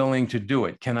 Am I willing to do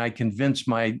it? Can I convince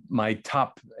my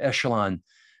top echelon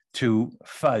to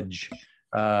fudge,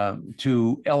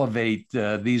 to elevate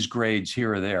these grades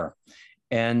here or there?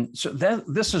 And so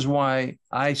this is why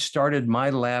I started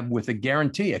my lab with a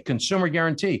guarantee, a consumer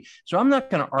guarantee. So I'm not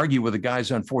going to argue with the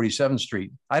guys on 47th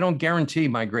Street. I don't guarantee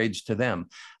my grades to them.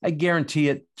 I guarantee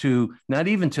it to not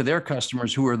even to their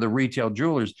customers who are the retail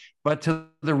jewelers, but to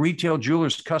the retail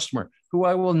jeweler's customer who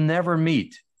I will never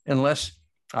meet unless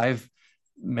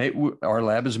our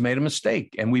lab has made a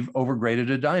mistake and we've overgraded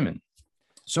a diamond.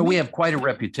 So we have quite a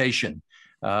reputation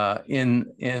on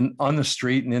the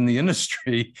street and in the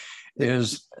industry,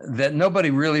 is that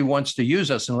nobody really wants to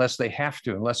use us unless they have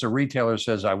to, unless a retailer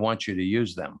says, I want you to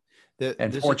use them.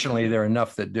 And fortunately, there are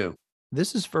enough that do.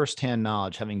 This is firsthand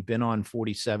knowledge, having been on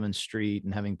 47th Street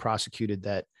and having prosecuted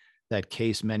that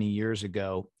case many years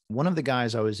ago. One of the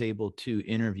guys I was able to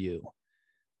interview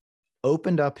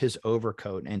opened up his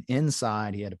overcoat, and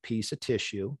inside he had a piece of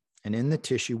tissue, and in the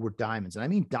tissue were diamonds. And I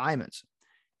mean diamonds.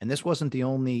 And this wasn't the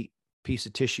only piece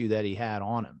of tissue that he had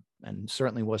on him, and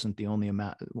certainly wasn't the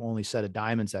only set of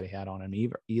diamonds that he had on him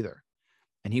either.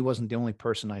 And he wasn't the only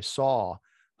person I saw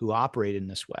who operated in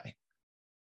this way.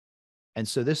 And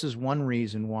so this is one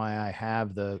reason why I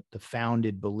have the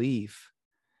founded belief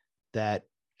that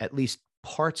at least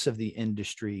parts of the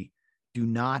industry do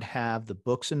not have the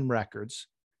books and records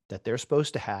that they're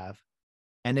supposed to have.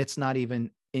 And it's not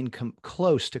even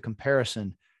close to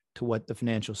comparison to what the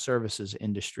financial services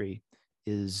industry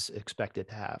is expected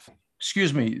to have.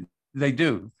 Excuse me, they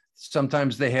do.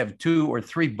 Sometimes they have 2 or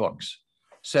 3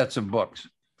 sets of books.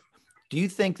 Do you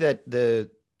think that the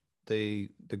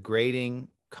grading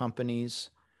companies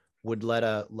would let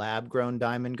a lab grown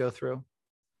diamond go through?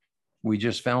 We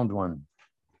just found one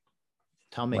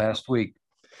Tell me. last week.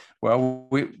 Well,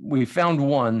 we found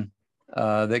one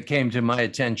that came to my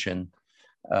attention.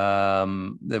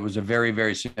 That was a very,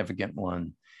 very significant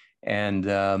one, and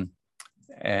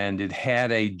it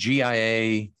had a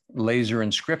GIA laser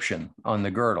inscription on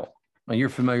the girdle. Now, you're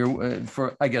familiar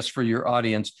I guess for your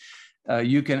audience,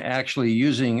 you can actually,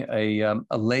 using a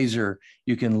laser,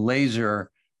 you can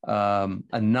laser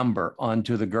a number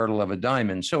onto the girdle of a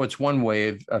diamond. So it's one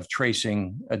way of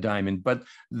tracing a diamond, but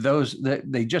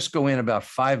they just go in about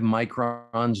 5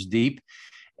 microns deep.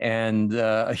 And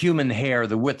a human hair,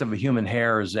 the width of a human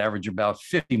hair is average about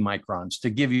 50 microns.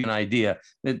 To give you an idea,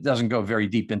 it doesn't go very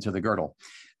deep into the girdle.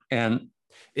 And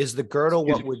is the girdle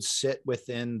what would sit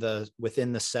within the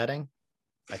setting?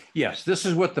 Yes, this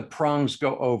is what the prongs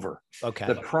go over. Okay.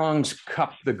 The prongs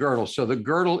cup the girdle. So the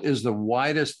girdle is the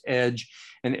widest edge,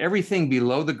 and everything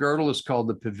below the girdle is called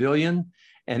the pavilion,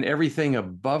 and everything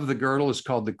above the girdle is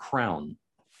called the crown.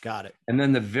 Got it. And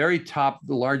then the very top,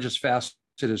 the largest facet,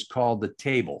 is called the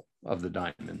table of the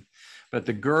diamond. But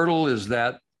the girdle is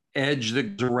that edge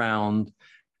that goes around,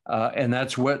 and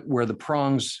that's where the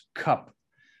prongs cup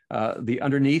the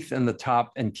underneath and the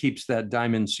top and keeps that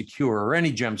diamond secure, or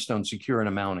any gemstone secure in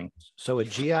a mounting. So a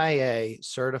GIA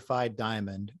certified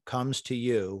diamond comes to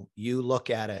you, you look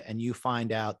at it and you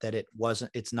find out that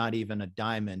it's not even a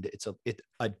diamond. It's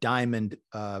a diamond,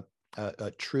 a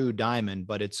true diamond,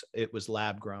 but it was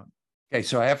lab grown. Okay,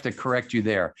 so I have to correct you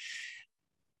there.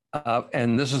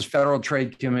 And this is Federal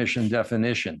Trade Commission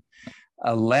definition.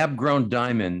 A lab grown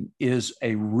diamond is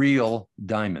a real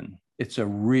diamond. It's a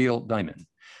real diamond.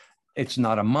 It's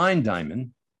not a mine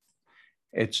diamond.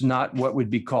 It's not what would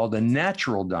be called a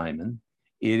natural diamond.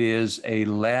 It is a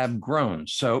lab grown.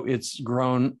 So it's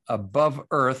grown above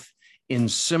earth in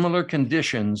similar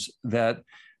conditions that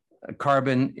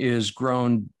carbon is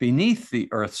grown beneath the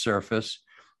earth's surface.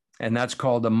 And that's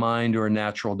called a mined or a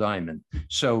natural diamond.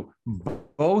 So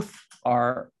both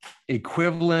are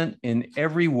equivalent in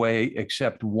every way,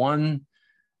 except one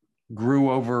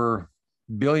grew over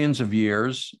billions of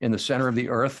years in the center of the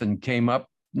earth and came up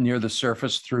near the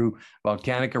surface through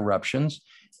volcanic eruptions.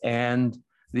 And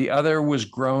the other was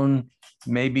grown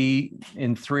maybe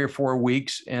in 3 or 4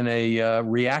 weeks in a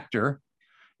reactor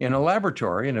in a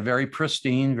laboratory, in a very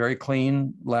pristine, very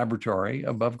clean laboratory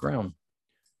above ground.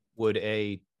 Would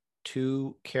a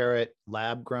 2-carat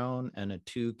lab grown and a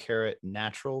 2-carat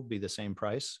natural be the same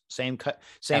price? Same cut,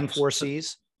 same 4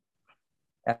 C's?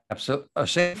 Absolutely.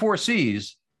 Same 4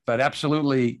 C's, but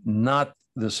absolutely not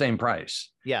the same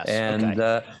price. Yes. And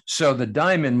okay. So the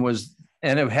diamond was,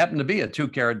 and it happened to be a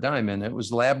 2-carat diamond. It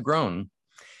was lab grown.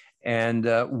 And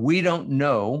we don't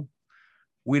know,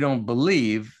 we don't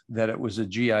believe that it was a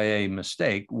GIA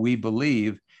mistake. We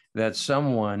believe that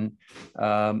someone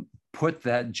put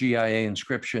that GIA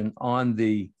inscription on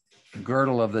the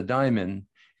girdle of the diamond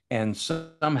and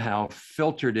somehow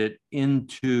filtered it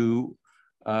into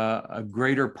a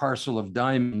greater parcel of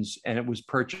diamonds, and it was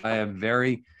purchased by a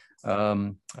very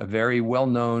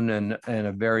well-known and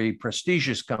a very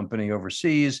prestigious company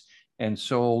overseas, and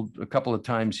sold a couple of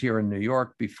times here in New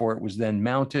York before it was then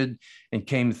mounted and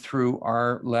came through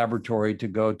our laboratory to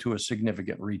go to a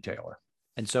significant retailer.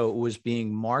 And so it was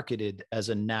being marketed as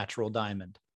a natural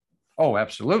diamond. Oh,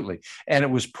 absolutely. And it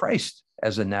was priced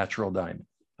as a natural diamond.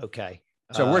 Okay.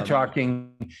 So we're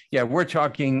talking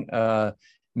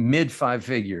mid 5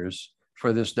 figures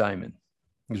for this diamond.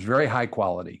 It was very high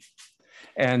quality.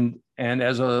 And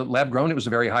as a lab grown, it was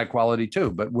a very high quality too,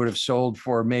 but would have sold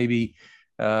for maybe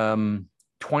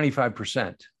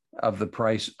 25% of the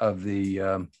price of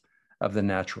the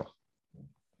natural.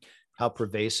 How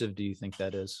pervasive do you think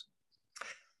that is?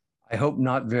 I hope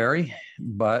not very,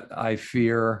 but I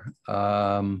fear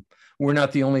we're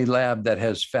not the only lab that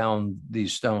has found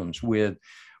these stones with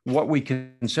what we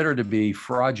consider to be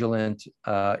fraudulent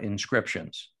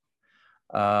inscriptions.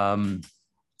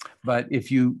 But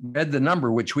if you read the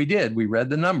number, which we did, we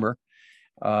read the number,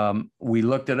 we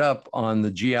looked it up on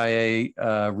the GIA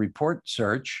report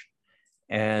search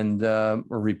and or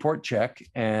report check,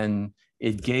 and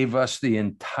it gave us the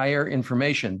entire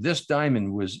information. This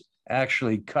diamond was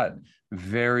actually cut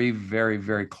very, very,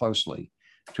 very closely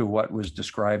to what was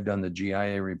described on the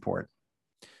GIA report.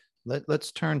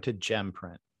 Let's turn to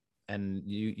Gemprint. And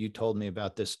you told me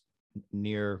about this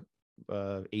near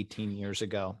 18 years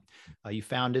ago. You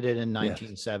founded it in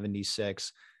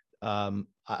 1976. Yes.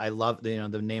 I love, the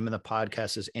name of the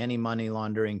podcast is Anti-Money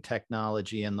Laundering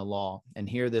Technology and the Law. And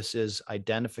here this is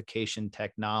identification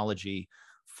technology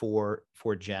for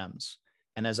gems.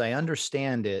 And as I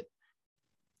understand it,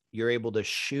 you're able to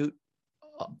shoot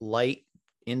light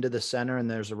into the center and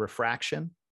there's a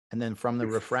refraction. And then from the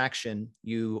refraction,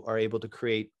 you are able to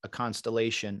create a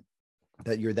constellation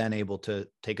that you're then able to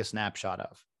take a snapshot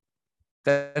of.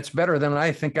 That's better than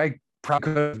I think I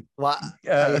probably could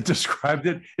have described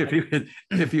it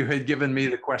if you had given me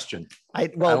the question. I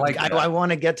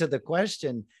want to get to the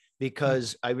question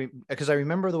because I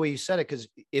remember the way you said it. Because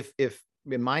if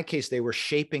in my case they were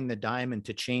shaping the diamond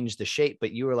to change the shape,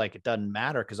 but you were like, it doesn't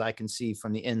matter because I can see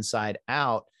from the inside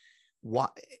out.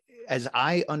 What, as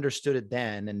I understood it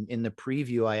then, and in the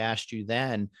preview I asked you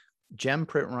then, gem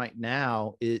print right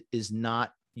now is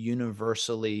not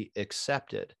universally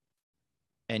accepted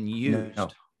and used. No.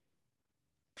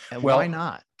 And why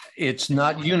not? It's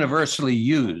not universally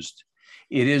used.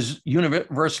 It is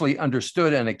universally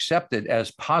understood and accepted as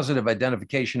positive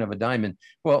identification of a diamond.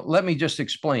 Well, let me just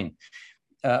explain.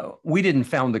 We didn't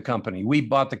found the company. We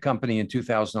bought the company in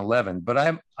 2011,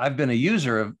 but I've been a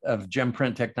user of gem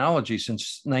print technology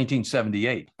since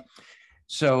 1978.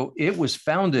 So it was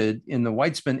founded in the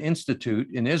Weizmann Institute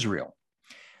in Israel.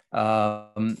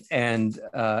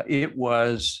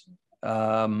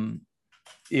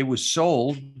 It was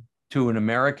sold to an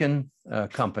American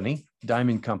company,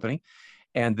 diamond company,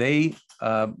 and they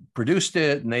produced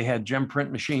it, and they had gem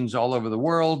print machines all over the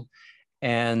world.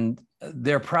 And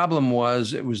their problem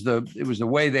was it was the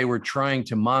way they were trying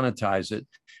to monetize it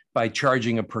by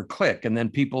charging a per click, and then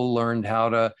people learned how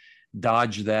to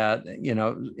dodge that. You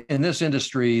know, in this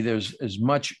industry, there's as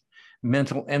much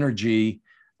mental energy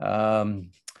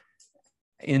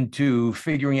into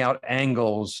figuring out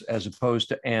angles as opposed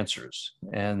to answers.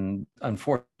 And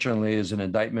unfortunately, is an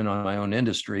indictment on my own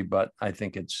industry, but I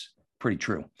think it's pretty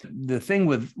true. The thing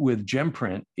with gem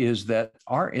print is that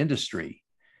our industry,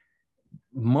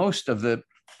 most of the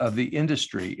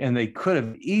industry, and they could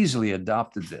have easily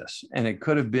adopted this, and it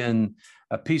could have been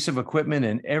a piece of equipment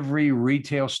in every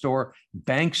retail store.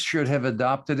 Banks should have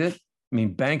adopted it. I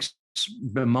mean, banks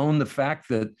bemoan the fact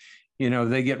that, you know,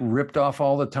 they get ripped off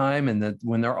all the time, and that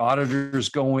when their auditors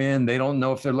go in, they don't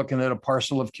know if they're looking at a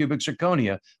parcel of cubic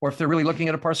zirconia or if they're really looking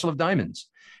at a parcel of diamonds.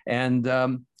 And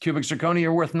cubic zirconia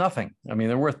are worth nothing. I mean,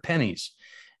 they're worth pennies.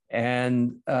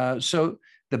 And so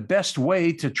the best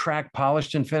way to track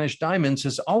polished and finished diamonds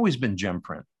has always been gem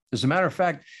print. As a matter of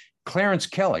fact, Clarence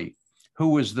Kelly, who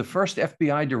was the first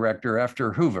FBI director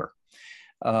after Hoover,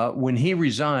 when he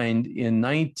resigned in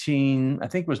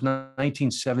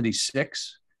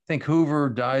 1976, I think Hoover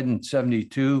died in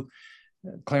 72.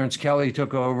 Clarence Kelly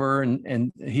took over,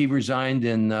 and he resigned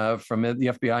from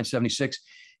the FBI in 76.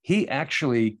 He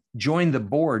actually joined the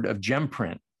board of gem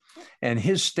print. And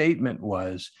his statement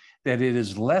was that it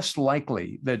is less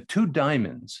likely that two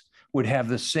diamonds would have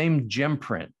the same gem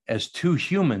print as two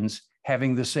humans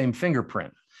having the same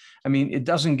fingerprint. I mean, it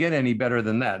doesn't get any better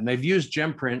than that. And they've used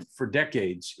gem print for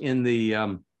decades in the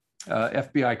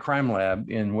FBI crime lab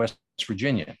in West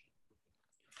Virginia.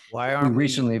 Why aren't we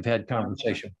recently have had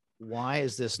conversation? Why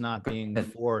is this not being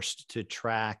forced to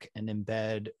track and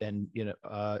embed and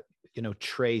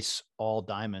trace all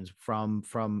diamonds from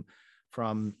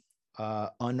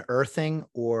unearthing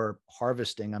or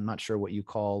harvesting? I'm not sure what you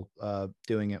call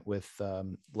doing it with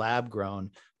lab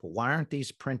grown, but why aren't these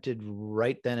printed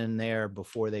right then and there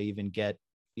before they even get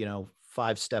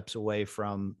 5 steps away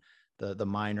from the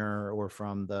miner or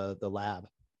from the lab?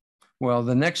 Well,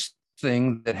 the next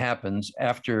thing that happens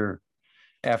after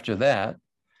that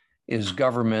is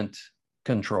government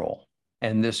control,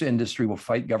 and this industry will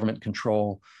fight government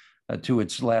control to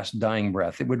its last dying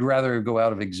breath. It would rather go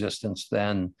out of existence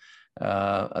than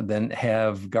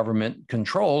have government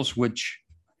controls, which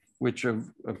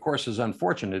of course is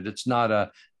unfortunate. It's not a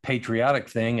patriotic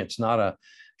thing. It's not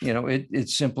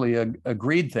it's simply a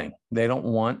greed thing. They don't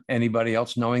want anybody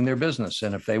else knowing their business.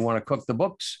 And if they want to cook the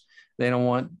books, they don't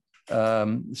want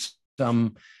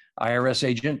some IRS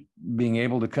agent being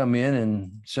able to come in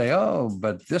and say, oh,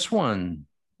 but this one,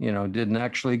 didn't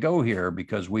actually go here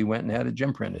because we went and had it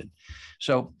gem printed.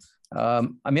 So,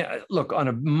 look, on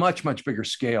a much, much bigger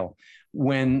scale,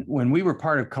 when we were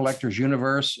part of Collectors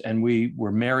Universe and we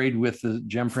were married with the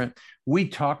gem print, we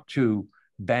talked to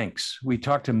banks. We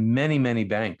talked to many, many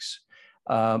banks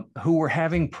who were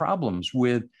having problems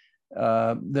with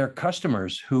their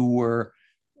customers who were,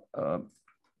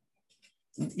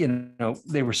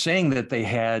 they were saying that they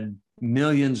had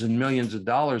millions and millions of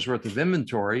dollars worth of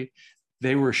inventory.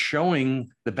 They were showing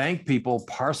the bank people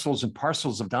parcels and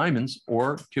parcels of diamonds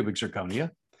or cubic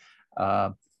zirconia,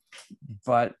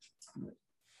 but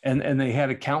they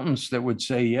had accountants that would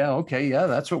say, yeah, okay, yeah,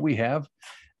 that's what we have.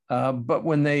 But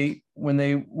when they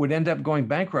would end up going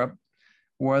bankrupt,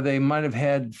 where they might have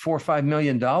had $4 or $5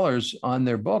 million on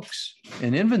their books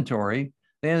in inventory,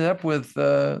 they ended up with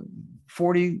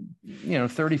 40, you know,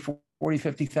 30, 40,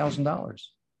 $50,000.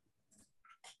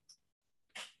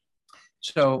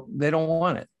 So they don't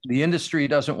want it. The industry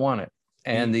doesn't want it.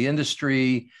 And the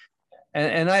industry,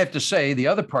 and I have to say, the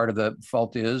other part of the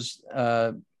fault is,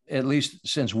 at least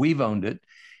since we've owned it,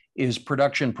 is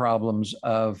production problems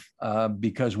of,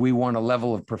 because we want a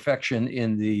level of perfection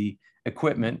in the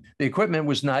equipment. The equipment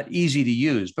was not easy to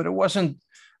use, but it wasn't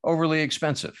overly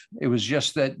expensive. It was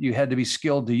just that you had to be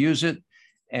skilled to use it.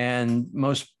 And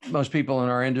most people in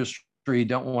our industry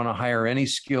don't want to hire any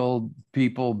skilled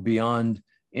people beyond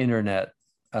internet.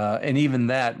 And even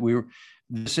that,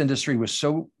 this industry was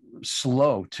so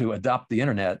slow to adopt the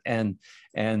internet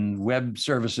and web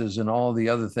services and all the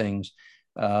other things.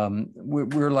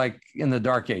 We're like in the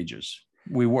dark ages.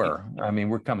 I mean,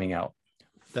 we're coming out.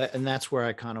 And that's where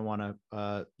I kind of want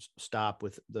to stop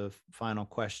with the final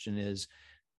question is,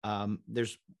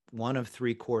 there's one of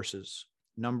three courses.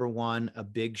 Number one, a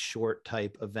Big Short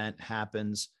type event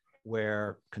happens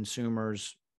where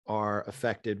consumers are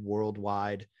affected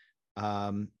worldwide.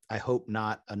 I hope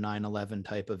not a 9/11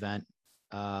 type event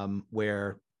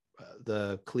where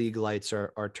the Klieg lights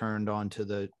are turned on to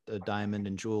the diamond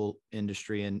and jewel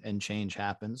industry and change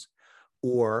happens,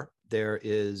 or there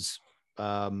is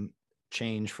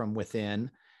change from within.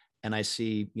 And I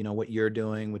see, you know, what you're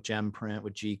doing with GemPrint,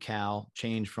 with GCal,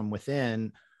 change from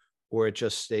within, or it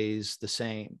just stays the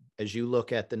same. As you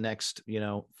look at the next,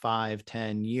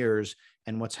 5-10 years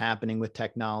and what's happening with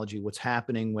technology, what's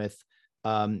happening with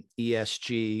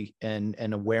ESG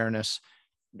and awareness,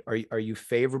 are you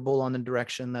favorable on the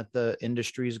direction that the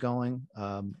industry is going?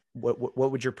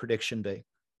 What would your prediction be?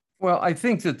 Well, I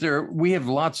think that we have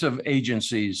lots of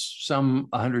agencies, some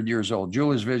 100 years old,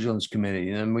 Jewelers Vigilance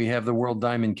Committee, and we have the World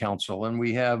Diamond Council, and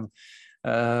we have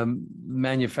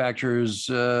manufacturers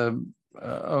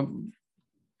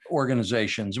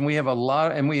organizations, and we have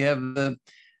we have the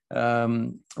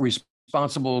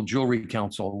Responsible Jewelry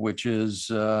Council, which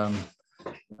is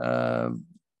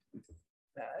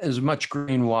as much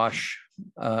greenwash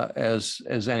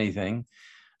as anything.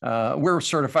 We're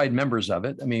certified members of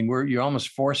it. I mean, you're almost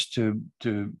forced to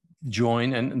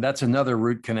join, and that's another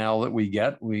root canal that we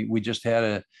get. We just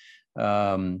had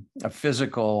a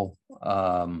physical,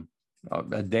 a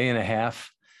day and a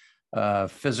half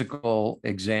physical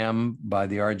exam by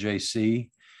the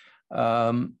RJC.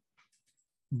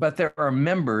 But there are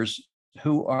members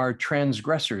who are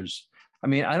transgressors. I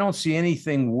mean, I don't see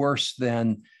anything worse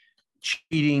than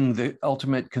cheating the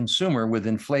ultimate consumer with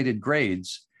inflated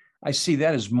grades. I see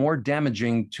that as more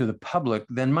damaging to the public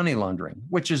than money laundering,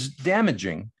 which is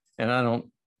damaging. And I don't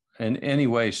in any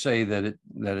way say that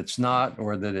it's not,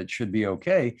 or that it should be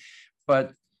okay.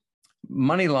 But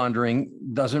money laundering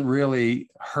doesn't really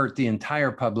hurt the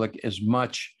entire public as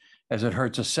much as it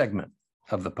hurts a segment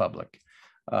of the public.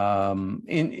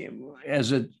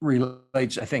 As it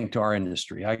relates, I think, to our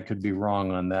industry. I could be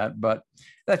wrong on that, but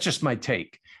that's just my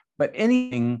take. But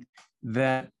anything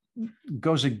that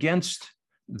goes against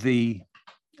the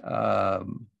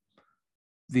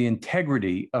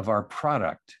integrity of our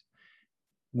product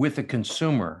with the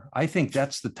consumer, I think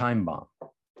that's the time bomb.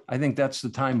 I think that's the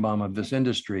time bomb of this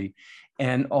industry.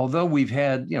 And although we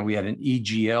had an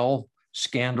EGL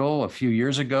scandal a few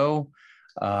years ago.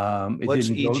 What's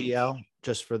EGL?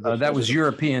 Just for the that was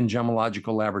European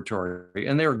Gemological Laboratory,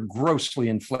 and they're grossly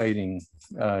inflating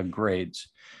grades,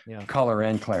 color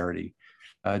and clarity.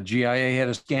 GIA had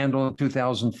a scandal in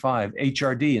 2005,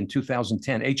 HRD in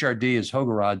 2010. HRD is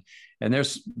Hoggerod, and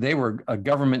they were a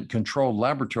government-controlled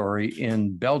laboratory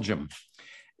in Belgium,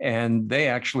 and they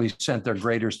actually sent their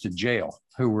graders to jail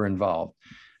who were involved.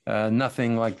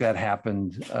 Nothing like that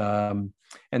happened. And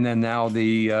then now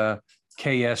the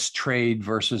KS Trade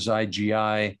versus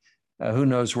IGI, who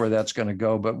knows where that's going to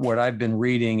go. But what I've been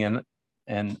reading,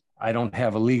 and I don't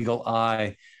have a legal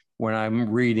eye when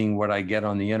I'm reading what I get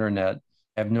on the internet,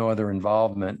 I have no other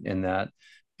involvement in that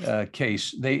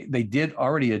case. They did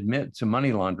already admit to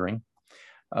money laundering,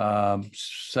 $7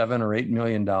 or $8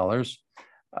 million.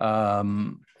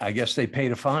 I guess they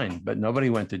paid a fine, but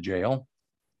nobody went to jail.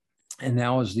 And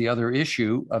now is the other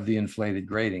issue of the inflated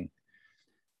grading.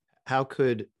 How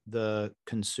could the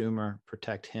consumer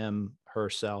protect him,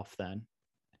 herself then?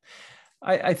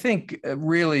 I think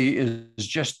really is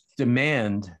just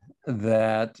demand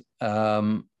that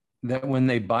that when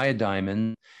they buy a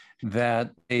diamond,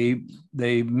 that they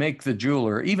make the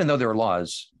jeweler, even though there are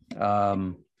laws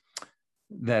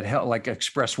that help, like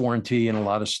express warranty in a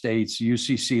lot of states,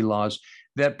 UCC laws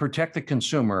that protect the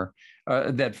consumer,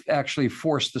 that actually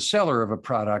force the seller of a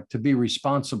product to be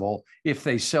responsible if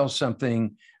they sell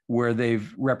something where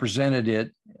they've represented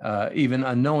it, even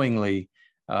unknowingly,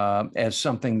 as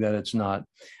something that it's not.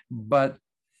 But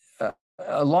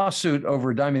a lawsuit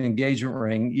over a diamond engagement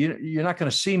ring, you're not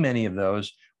going to see many of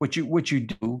those. What you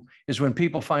do is when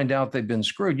people find out they've been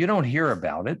screwed, you don't hear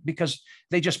about it because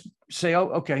they just say, "Oh,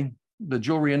 okay, the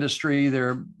jewelry industry,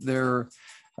 they're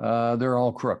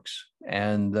all crooks,"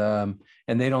 and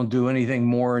they don't do anything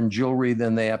more in jewelry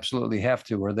than they absolutely have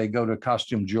to, or they go to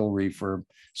costume jewelry for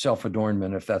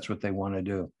self-adornment if that's what they want to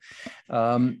do.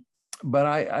 But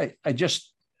I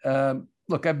just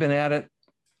look, I've been at it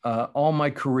all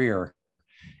my career.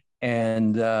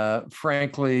 And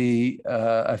frankly,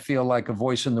 I feel like a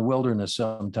voice in the wilderness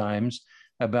sometimes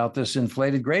about this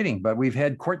inflated grading, but we've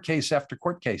had court case after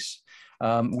court case.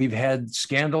 We've had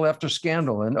scandal after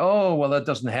scandal, and oh, well, that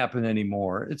doesn't happen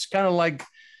anymore. It's kind of like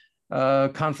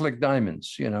conflict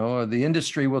diamonds. You know, the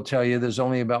industry will tell you there's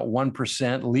only about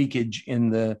 1% leakage in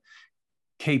the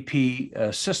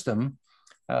KP system,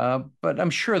 but I'm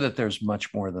sure that there's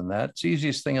much more than that. It's the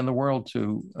easiest thing in the world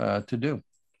to do.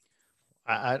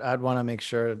 I'd want to make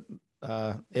sure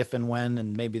if and when,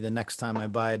 and maybe the next time I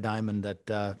buy a diamond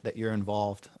that you're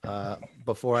involved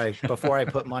before I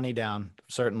put money down.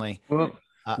 Certainly.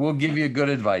 We'll give you good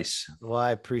advice. Well,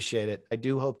 I appreciate it. I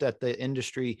do hope that the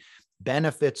industry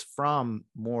benefits from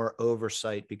more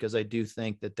oversight, because I do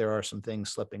think that there are some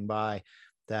things slipping by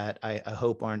that I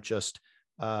hope aren't just,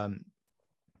 I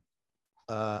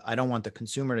don't want the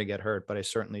consumer to get hurt, but I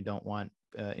certainly don't want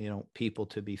people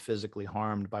to be physically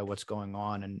harmed by what's going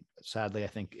on. And sadly, I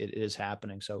think it is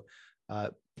happening. So,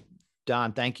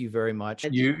 Don, thank you very much.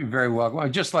 You're very welcome.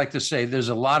 I'd just like to say there's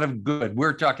a lot of good.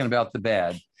 We're talking about the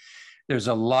bad. There's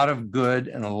a lot of good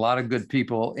and a lot of good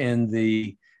people in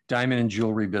the diamond and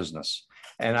jewelry business.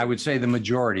 And I would say the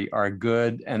majority are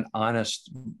good and honest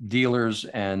dealers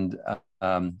and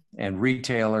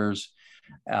retailers.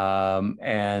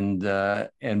 And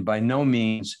by no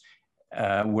means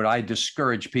would I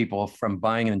discourage people from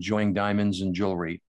buying and enjoying diamonds and jewelry.